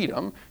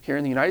freedom here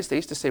in the United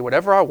States to say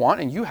whatever I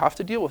want, and you have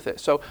to deal with it.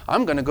 So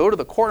I'm going to go to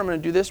the court. I'm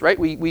going to do this, right?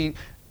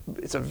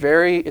 It's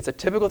a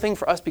typical thing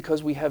for us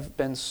because we have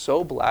been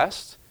so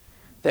blessed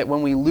that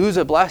when we lose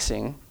a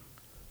blessing,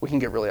 we can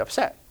get really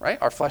upset,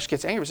 right? Our flesh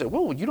gets angry. We say,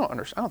 well, you don't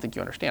understand. I don't think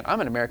you understand. I'm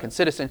an American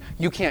citizen.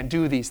 You can't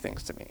do these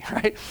things to me,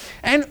 right?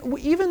 And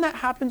even that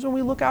happens when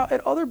we look out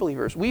at other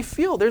believers. We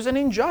feel there's an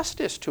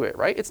injustice to it,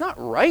 right? It's not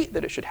right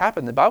that it should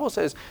happen. The Bible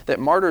says that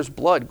martyr's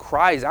blood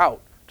cries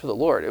out to the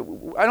Lord.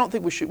 I don't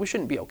think we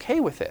shouldn't be okay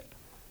with it.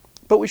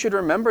 But we should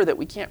remember that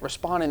we can't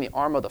respond in the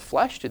arm of the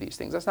flesh to these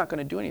things. That's not going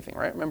to do anything,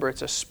 right? Remember,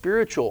 it's a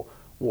spiritual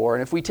war.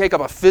 And if we take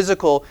up a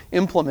physical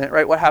implement,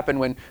 right, what happened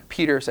when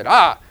Peter said,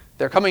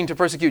 they're coming to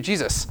persecute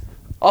Jesus.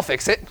 I'll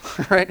fix it,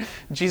 right?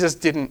 Jesus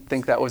didn't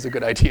think that was a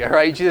good idea,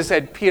 right? Jesus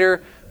said,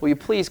 Peter, will you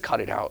please cut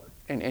it out?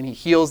 And he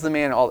heals the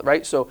man,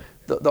 right? So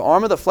the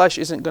arm of the flesh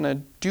isn't going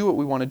to do what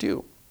we want to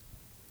do.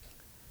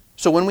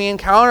 So when we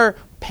encounter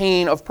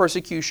pain of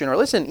persecution, or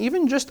listen,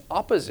 even just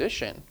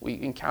opposition,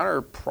 we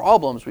encounter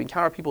problems, we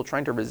encounter people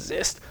trying to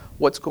resist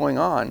what's going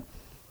on,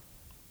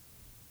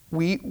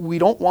 we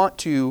don't want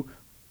to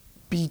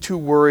be too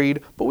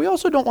worried, but we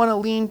also don't want to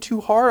lean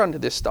too hard onto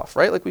this stuff,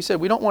 right? Like we said,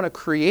 we don't want to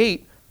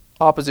create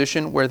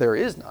opposition where there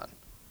is none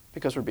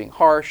because we're being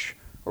harsh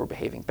or we're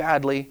behaving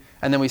badly.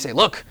 And then we say,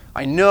 look,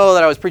 I know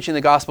that I was preaching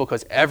the gospel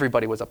because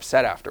everybody was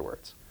upset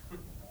afterwards.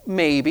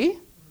 Maybe,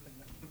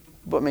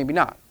 but maybe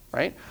not,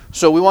 right?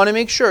 So we want to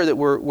make sure that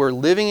we're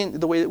living in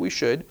the way that we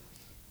should.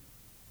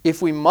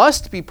 If we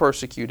must be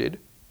persecuted,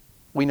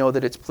 we know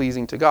that it's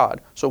pleasing to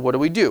God. So what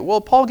do?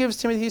 Well, Paul gives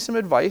Timothy some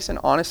advice, and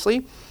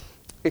honestly,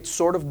 it's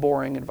sort of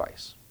boring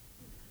advice.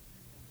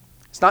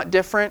 It's not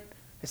different.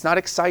 It's not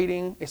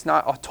exciting. It's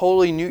not a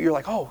totally new. You're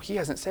like, oh, he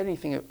hasn't said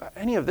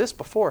any of this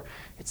before.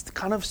 It's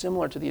kind of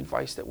similar to the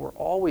advice that we're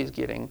always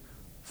getting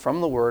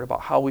from the Word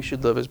about how we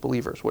should live as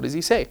believers. What does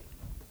he say?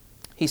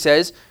 He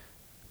says,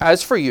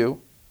 as for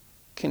you,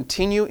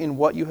 continue in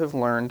what you have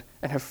learned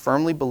and have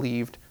firmly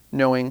believed,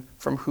 knowing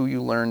from who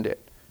you learned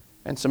it.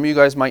 And some of you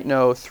guys might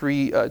know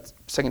 2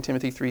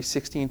 Timothy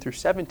 3:16 through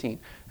 17.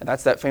 And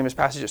that's that famous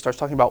passage that starts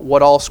talking about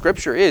what all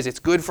Scripture is. It's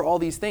good for all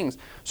these things.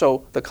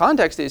 So the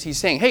context is he's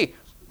saying, hey,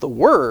 the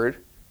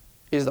Word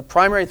is the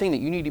primary thing that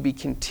you need to be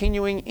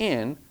continuing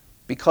in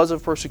because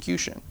of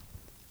persecution.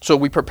 So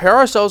we prepare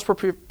ourselves for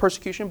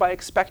persecution by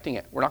expecting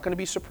it. We're not going to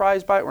be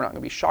surprised by it. We're not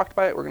going to be shocked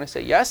by it. We're going to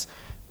say, yes,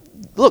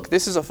 look,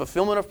 this is a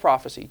fulfillment of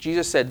prophecy.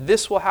 Jesus said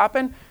this will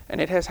happen, and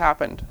it has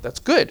happened. That's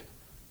good.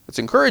 It's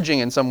encouraging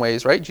in some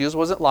ways, right? Jesus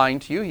wasn't lying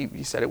to you.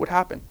 He said it would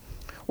happen.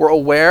 We're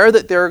aware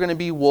that there are going to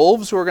be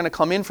wolves who are going to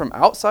come in from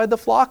outside the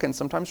flock and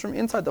sometimes from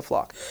inside the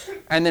flock.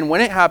 And then when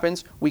it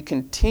happens, we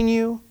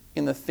continue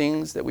in the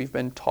things that we've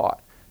been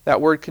taught. That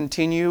word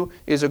continue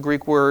is a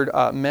Greek word,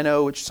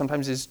 meno, which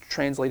sometimes is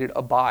translated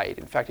abide.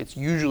 In fact, it's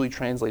usually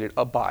translated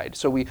abide.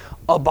 So we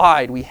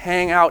abide, we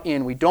hang out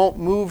in, we don't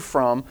move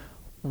from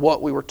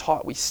what we were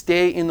taught. We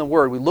stay in the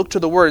Word. We look to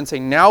the Word and say,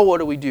 now what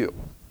do?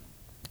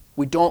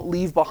 We don't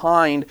leave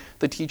behind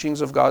the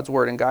teachings of God's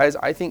Word. And guys,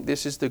 I think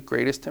this is the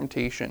greatest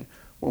temptation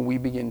when we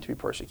begin to be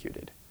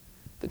persecuted.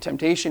 The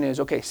temptation is,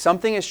 okay,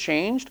 something has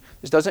changed.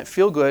 This doesn't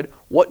feel good.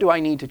 What do I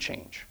need to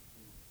change?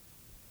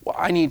 Well,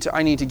 I need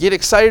to get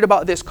excited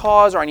about this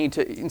cause, or I need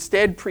to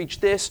instead preach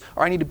this,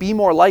 or I need to be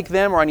more like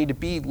them, or I need to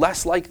be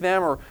less like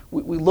them, or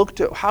we look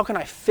to, how can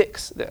I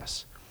fix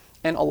this?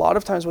 And a lot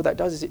of times what that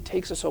does is it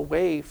takes us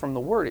away from the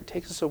Word. It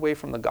takes us away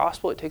from the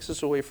gospel. It takes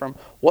us away from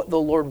what the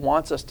Lord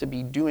wants us to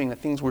be doing, the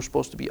things we're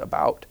supposed to be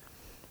about.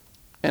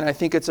 And I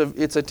think it's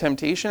a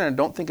temptation, and I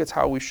don't think it's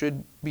how we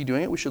should be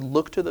doing it. We should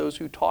look to those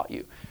who taught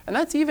you. And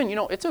that's even,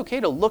 it's okay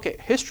to look at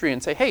history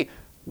and say, hey,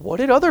 what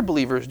did other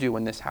believers do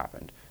when this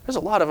happened? There's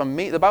a lot of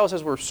the Bible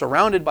says we're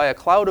surrounded by a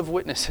cloud of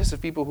witnesses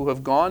of people who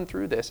have gone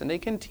through this, and they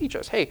can teach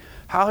us, hey,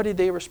 how did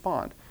they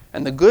respond?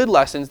 And the good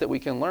lessons that we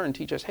can learn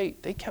teach us, hey,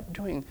 they kept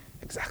doing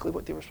exactly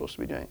what they were supposed to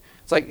be doing.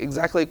 It's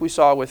exactly like we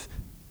saw with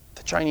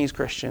the Chinese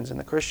Christians and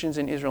the Christians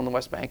in Israel and the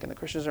West Bank and the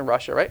Christians in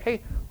Russia, right?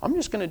 Hey, I'm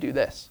just going to do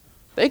this.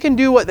 They can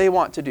do what they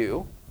want to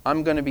do.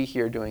 I'm going to be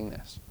here doing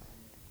this.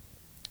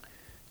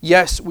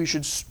 Yes, we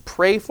should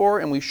pray for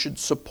and we should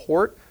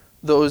support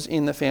those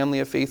in the family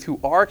of faith who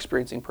are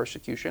experiencing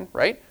persecution,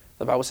 right?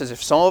 The Bible says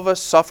if some of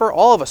us suffer,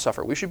 all of us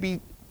suffer. We should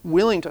be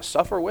willing to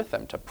suffer with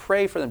them, to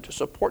pray for them, to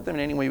support them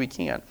in any way we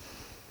can.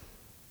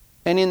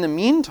 And in the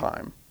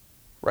meantime,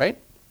 right,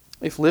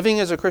 if living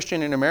as a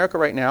Christian in America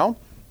right now,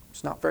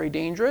 it's not very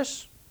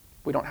dangerous.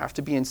 We don't have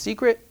to be in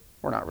secret.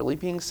 We're not really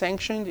being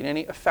sanctioned in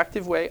any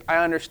effective way. I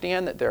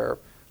understand that there are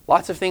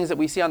lots of things that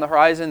we see on the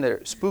horizon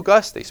that spook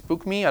us. They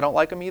spook me. I don't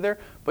like them either.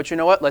 But you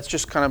know what? Let's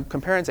just kind of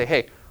compare and say,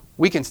 hey,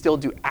 we can still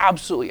do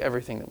absolutely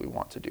everything that we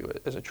want to do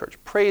as a church.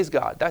 Praise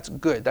God. That's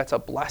good. That's a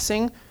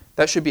blessing.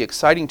 That should be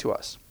exciting to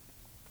us.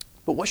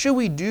 But what should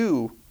we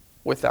do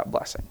with that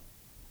blessing?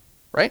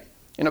 Right?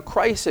 In a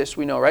crisis,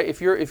 we know, right?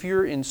 If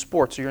you're in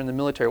sports or you're in the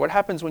military, what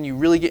happens when you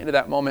really get into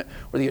that moment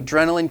where the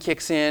adrenaline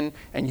kicks in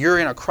and you're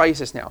in a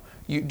crisis now?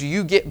 Do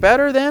you get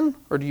better then,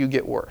 or do you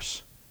get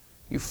worse?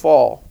 You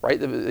fall, right?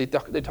 They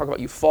talk about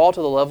you fall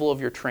to the level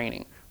of your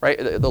training, right?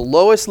 The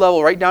lowest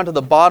level, right down to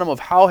the bottom of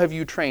how have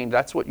you trained.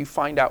 That's what you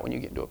find out when you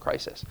get into a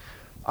crisis.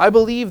 I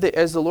believe that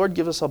as the Lord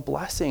gives us a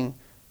blessing,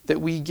 that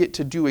we get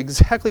to do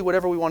exactly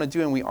whatever we want to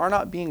do and we are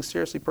not being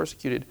seriously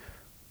persecuted,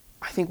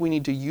 I think we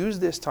need to use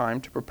this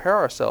time to prepare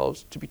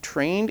ourselves to be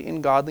trained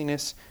in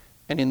godliness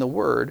and in the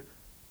Word,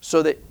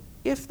 so that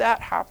if that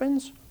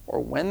happens, or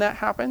when that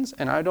happens,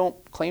 and I don't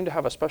claim to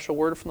have a special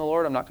word from the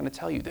Lord, I'm not going to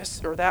tell you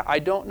this or that, I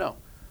don't know.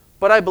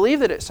 But I believe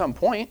that at some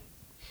point,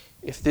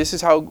 if this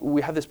is how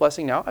we have this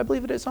blessing now, I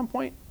believe that at some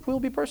point we will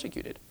be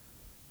persecuted.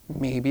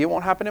 Maybe it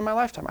won't happen in my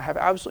lifetime. I have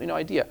absolutely no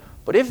idea.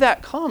 But if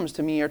that comes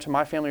to me or to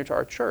my family or to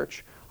our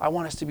church, I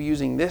want us to be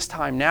using this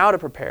time now to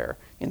prepare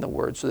in the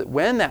Word, so that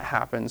when that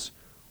happens,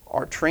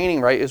 our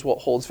training, right, is what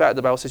holds fast.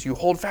 The Bible says you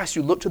hold fast,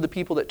 you look to the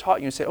people that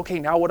taught you and say, okay,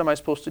 now what am I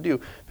supposed to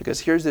do? Because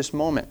here's this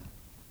moment.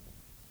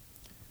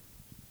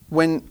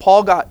 When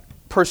Paul got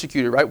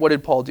persecuted, right, what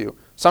did Paul do?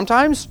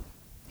 Sometimes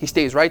he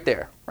stays right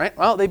there, right?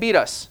 Well, they beat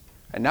us,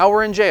 and now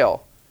we're in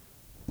jail.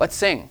 Let's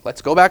sing.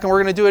 Let's go back and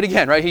we're going to do it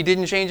again, right? He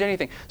didn't change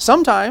anything.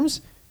 Sometimes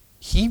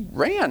he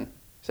ran.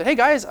 He said, hey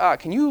guys, I'm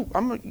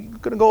going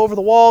to go over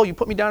the wall. You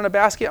put me down in a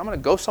basket. I'm going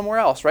to go somewhere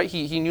else, right?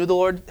 He knew the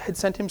Lord had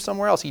sent him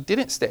somewhere else. He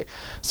didn't stay.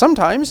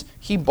 Sometimes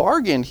he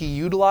bargained. He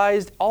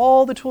utilized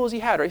all the tools he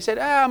had, right? He said,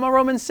 I'm a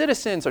Roman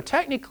citizen, so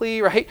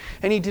technically, right?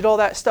 And he did all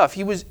that stuff.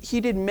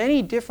 He did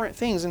many different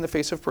things in the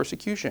face of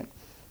persecution.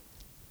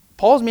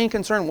 Paul's main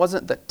concern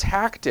wasn't the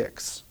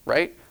tactics,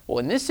 right? Well,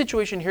 in this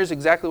situation, here's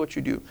exactly what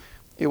you do.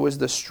 It was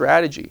the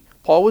strategy.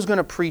 Paul was going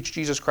to preach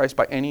Jesus Christ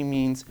by any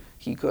means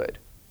he could,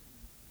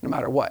 no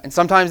matter what. And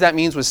sometimes that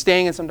means was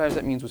staying, and sometimes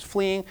that means was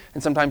fleeing,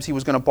 and sometimes he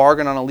was going to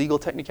bargain on a legal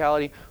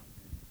technicality.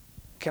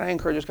 Can I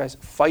encourage us, guys?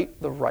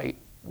 Fight the right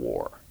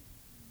war.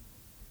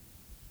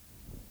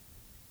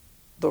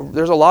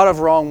 There's a lot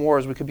of wrong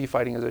wars we could be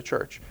fighting as a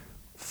church.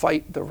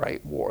 Fight the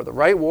right war. The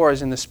right war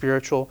is in the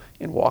spiritual,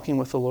 in walking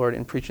with the Lord,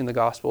 in preaching the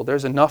gospel.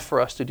 There's enough for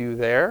us to do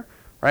there,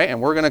 right?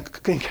 And we're going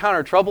to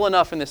encounter trouble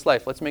enough in this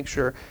life. Let's make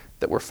sure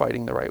that we're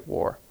fighting the right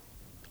war.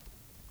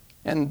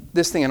 And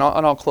this thing, and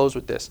I'll close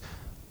with this.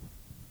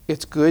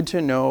 It's good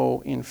to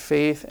know in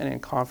faith and in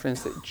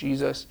confidence that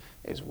Jesus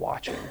is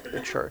watching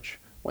the church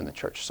when the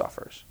church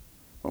suffers.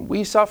 When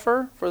we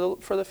suffer for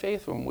the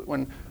faith,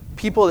 when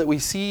people that we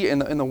see in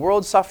the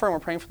world suffer and we're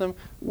praying for them,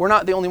 we're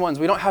not the only ones.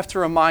 We don't have to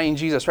remind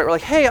Jesus, right? We're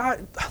like, hey,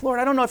 Lord,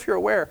 I don't know if you're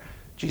aware.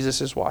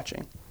 Jesus is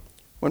watching.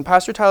 When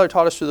Pastor Tyler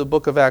taught us through the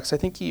book of Acts, I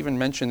think he even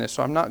mentioned this,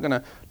 so I'm not going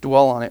to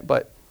dwell on it,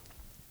 but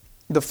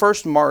the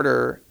first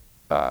martyr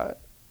that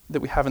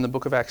we have in the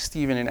book of Acts,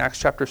 Stephen, in Acts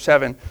chapter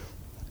 7,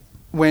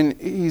 when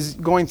he's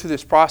going through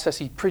this process,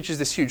 he preaches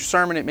this huge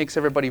sermon. It makes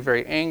everybody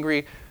very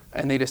angry,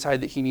 and they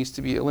decide that he needs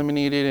to be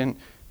eliminated. And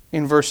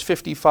in verse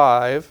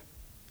 55,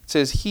 it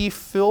says, he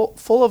full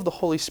of the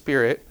Holy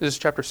Spirit, this is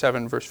chapter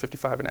 7, verse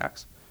 55 in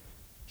Acts,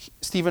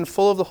 Stephen,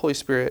 full of the Holy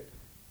Spirit,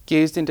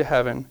 gazed into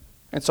heaven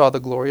and saw the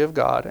glory of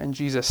God and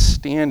Jesus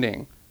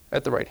standing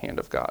at the right hand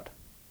of God.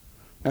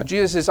 Now,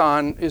 Jesus is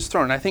on his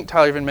throne. I think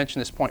Tyler even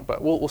mentioned this point,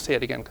 but we'll say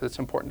it again because it's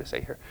important to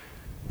say here.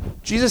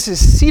 Jesus is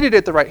seated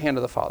at the right hand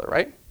of the Father,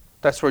 right?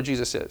 That's where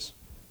Jesus is.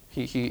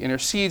 He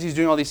intercedes. He's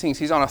doing all these things.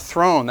 He's on a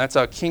throne. That's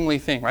a kingly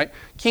thing, right?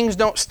 Kings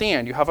don't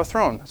stand. You have a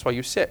throne. That's why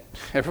you sit.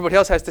 Everybody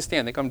else has to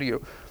stand. They come to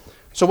you.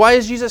 So why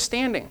is Jesus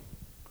standing?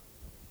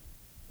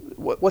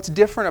 What's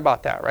different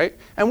about that, right?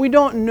 And we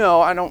don't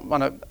know. I don't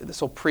want to,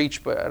 this will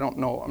preach, but I don't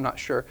know. I'm not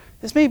sure.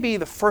 This may be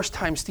the first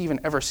time Stephen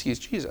ever sees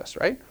Jesus,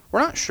 right?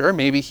 We're not sure.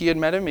 Maybe he had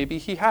met him. Maybe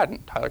he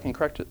hadn't. Tyler can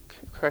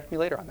correct me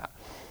later on that.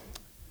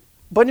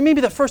 But it may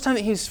be the first time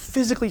that he's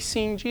physically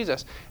seeing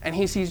Jesus, and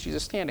he sees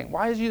Jesus standing.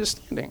 Why is Jesus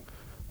standing?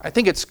 I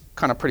think it's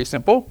kind of pretty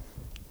simple.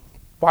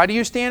 Why do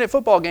you stand at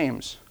football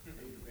games?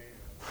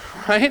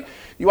 Right?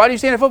 Why do you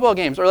stand at football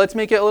games? Or let's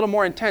make it a little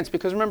more intense,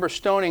 because remember,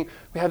 stoning,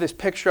 we have this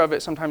picture of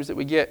it sometimes that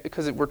we get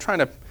because we're trying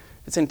to,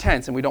 it's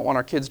intense and we don't want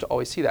our kids to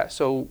always see that.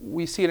 So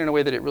we see it in a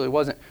way that it really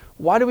wasn't.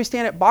 Why do we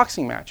stand at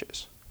boxing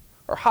matches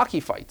or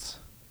hockey fights?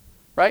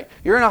 Right?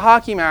 You're in a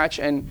hockey match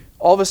and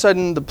all of a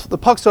sudden the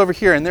puck's over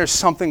here and there's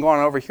something going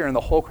on over here and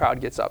the whole crowd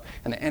gets up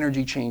and the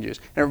energy changes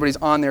and everybody's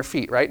on their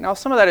feet, right? Now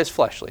some of that is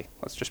fleshly.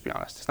 Let's just be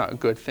honest. It's not a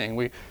good thing.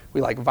 We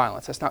like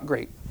violence. That's not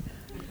great.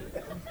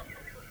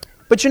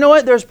 But you know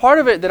what? There's part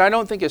of it that I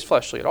don't think is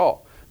fleshly at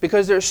all.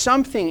 Because there's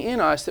something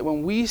in us that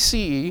when we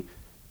see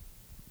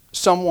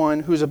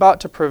someone who's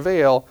about to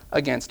prevail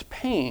against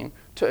pain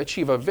to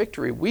achieve a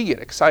victory, we get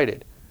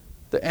excited.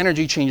 The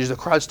energy changes, the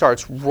crowd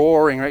starts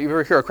roaring, right? You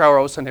ever hear a crowd where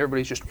all of a sudden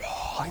everybody's just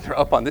they're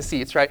up on the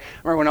seats, right? I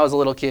remember when I was a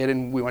little kid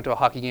and we went to a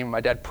hockey game and my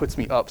dad puts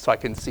me up so I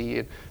can see,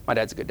 and my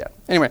dad's a good dad.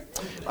 Anyway,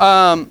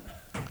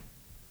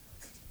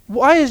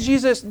 why is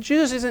Jesus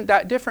isn't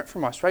that different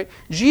from us, right?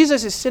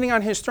 Jesus is sitting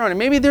on his throne, and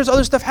maybe there's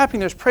other stuff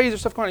happening, there's praise, there's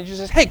stuff going on, and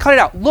Jesus says, hey, cut it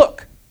out,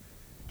 look,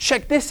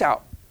 check this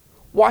out.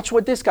 Watch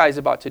what this guy's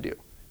about to do.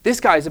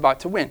 This guy's about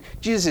to win.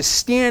 Jesus is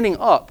standing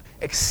up,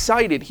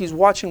 excited. He's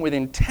watching with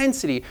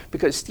intensity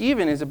because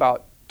Stephen is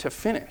about to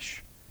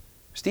finish.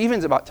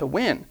 Stephen's about to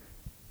win.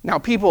 Now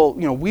people,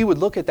 we would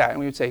look at that and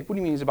we would say, what do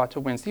you mean he's about to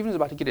win? Stephen's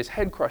about to get his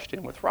head crushed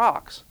in with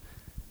rocks.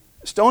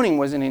 Stoning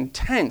was an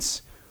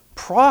intense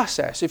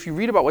process. If you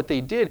read about what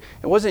they did,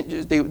 it wasn't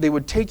just, they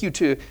would take you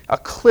to a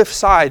cliff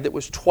side that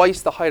was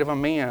twice the height of a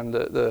man,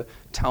 the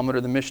Talmud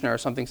or the Mishnah or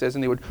something says,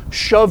 and they would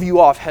shove you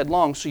off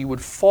headlong so you would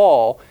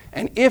fall.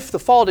 And if the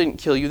fall didn't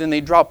kill you, then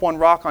they'd drop one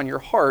rock on your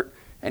heart.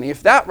 And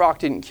if that rock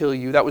didn't kill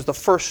you, that was the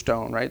first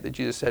stone, right, that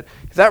Jesus said.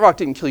 If that rock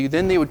didn't kill you,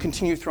 then they would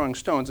continue throwing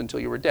stones until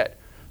you were dead.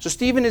 So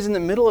Stephen is in the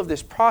middle of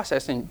this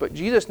process, but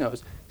Jesus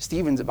knows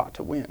Stephen's about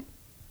to win.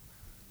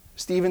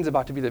 Stephen's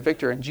about to be the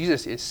victor, and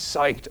Jesus is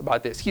psyched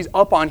about this. He's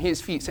up on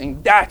his feet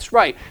saying, that's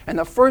right. And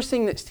the first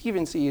thing that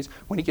Stephen sees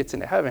when he gets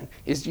into heaven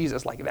is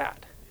Jesus like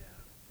that.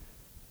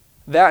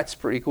 That's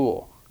pretty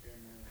cool.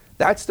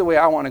 That's the way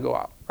I want to go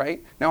out,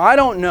 right? Now, I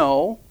don't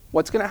know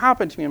what's going to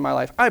happen to me in my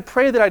life. I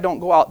pray that I don't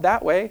go out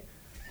that way.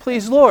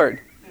 Please,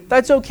 Lord.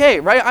 That's okay,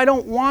 right? I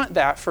don't want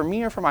that for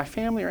me or for my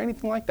family or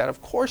anything like that.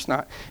 Of course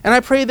not. And I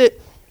pray that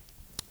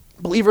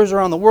believers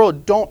around the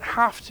world don't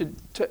have to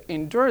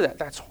endure that.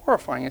 That's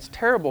horrifying. It's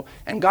terrible.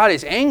 And God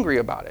is angry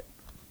about it.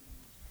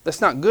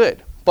 That's not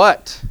good.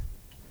 But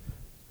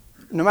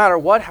no matter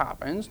what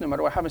happens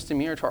to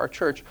me or to our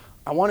church,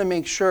 I want to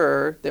make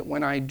sure that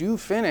when I do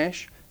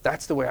finish,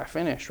 that's the way I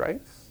finish,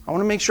 right? I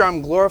want to make sure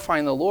I'm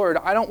glorifying the Lord.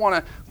 I don't want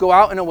to go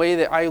out in a way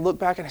that I look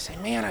back and I say,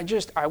 man,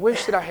 I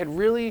wish that I had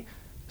really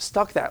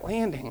stuck that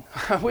landing.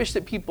 I wish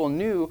that people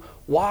knew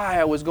why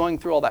I was going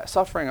through all that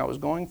suffering I was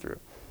going through.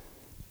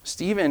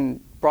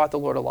 Stephen brought the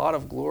Lord a lot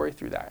of glory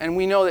through that. And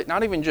we know that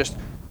not even just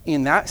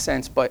in that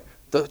sense, but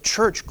the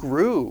church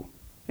grew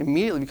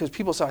immediately because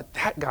people saw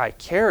that guy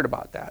cared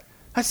about that.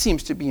 That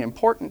seems to be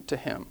important to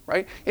him,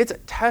 right? It's a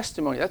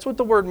testimony. That's what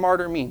the word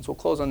martyr means. We'll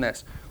close on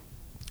this.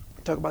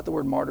 We talk about the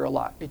word martyr a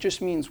lot. It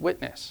just means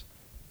witness.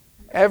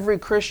 Every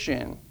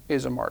Christian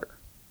is a martyr.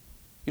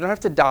 You don't have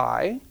to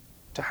die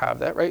to have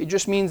that, right? It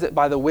just means that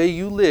by the way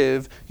you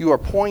live, you are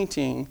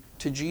pointing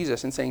to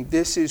Jesus and saying,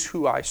 this is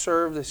who I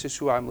serve, this is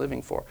who I'm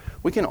living for.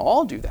 We can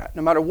all do that.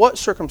 No matter what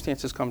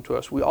circumstances come to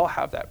us, we all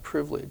have that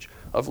privilege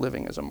of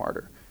living as a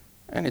martyr.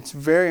 And it's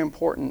very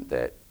important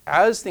that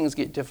as things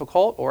get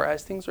difficult or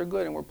as things are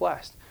good and we're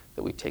blessed,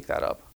 that we take that up.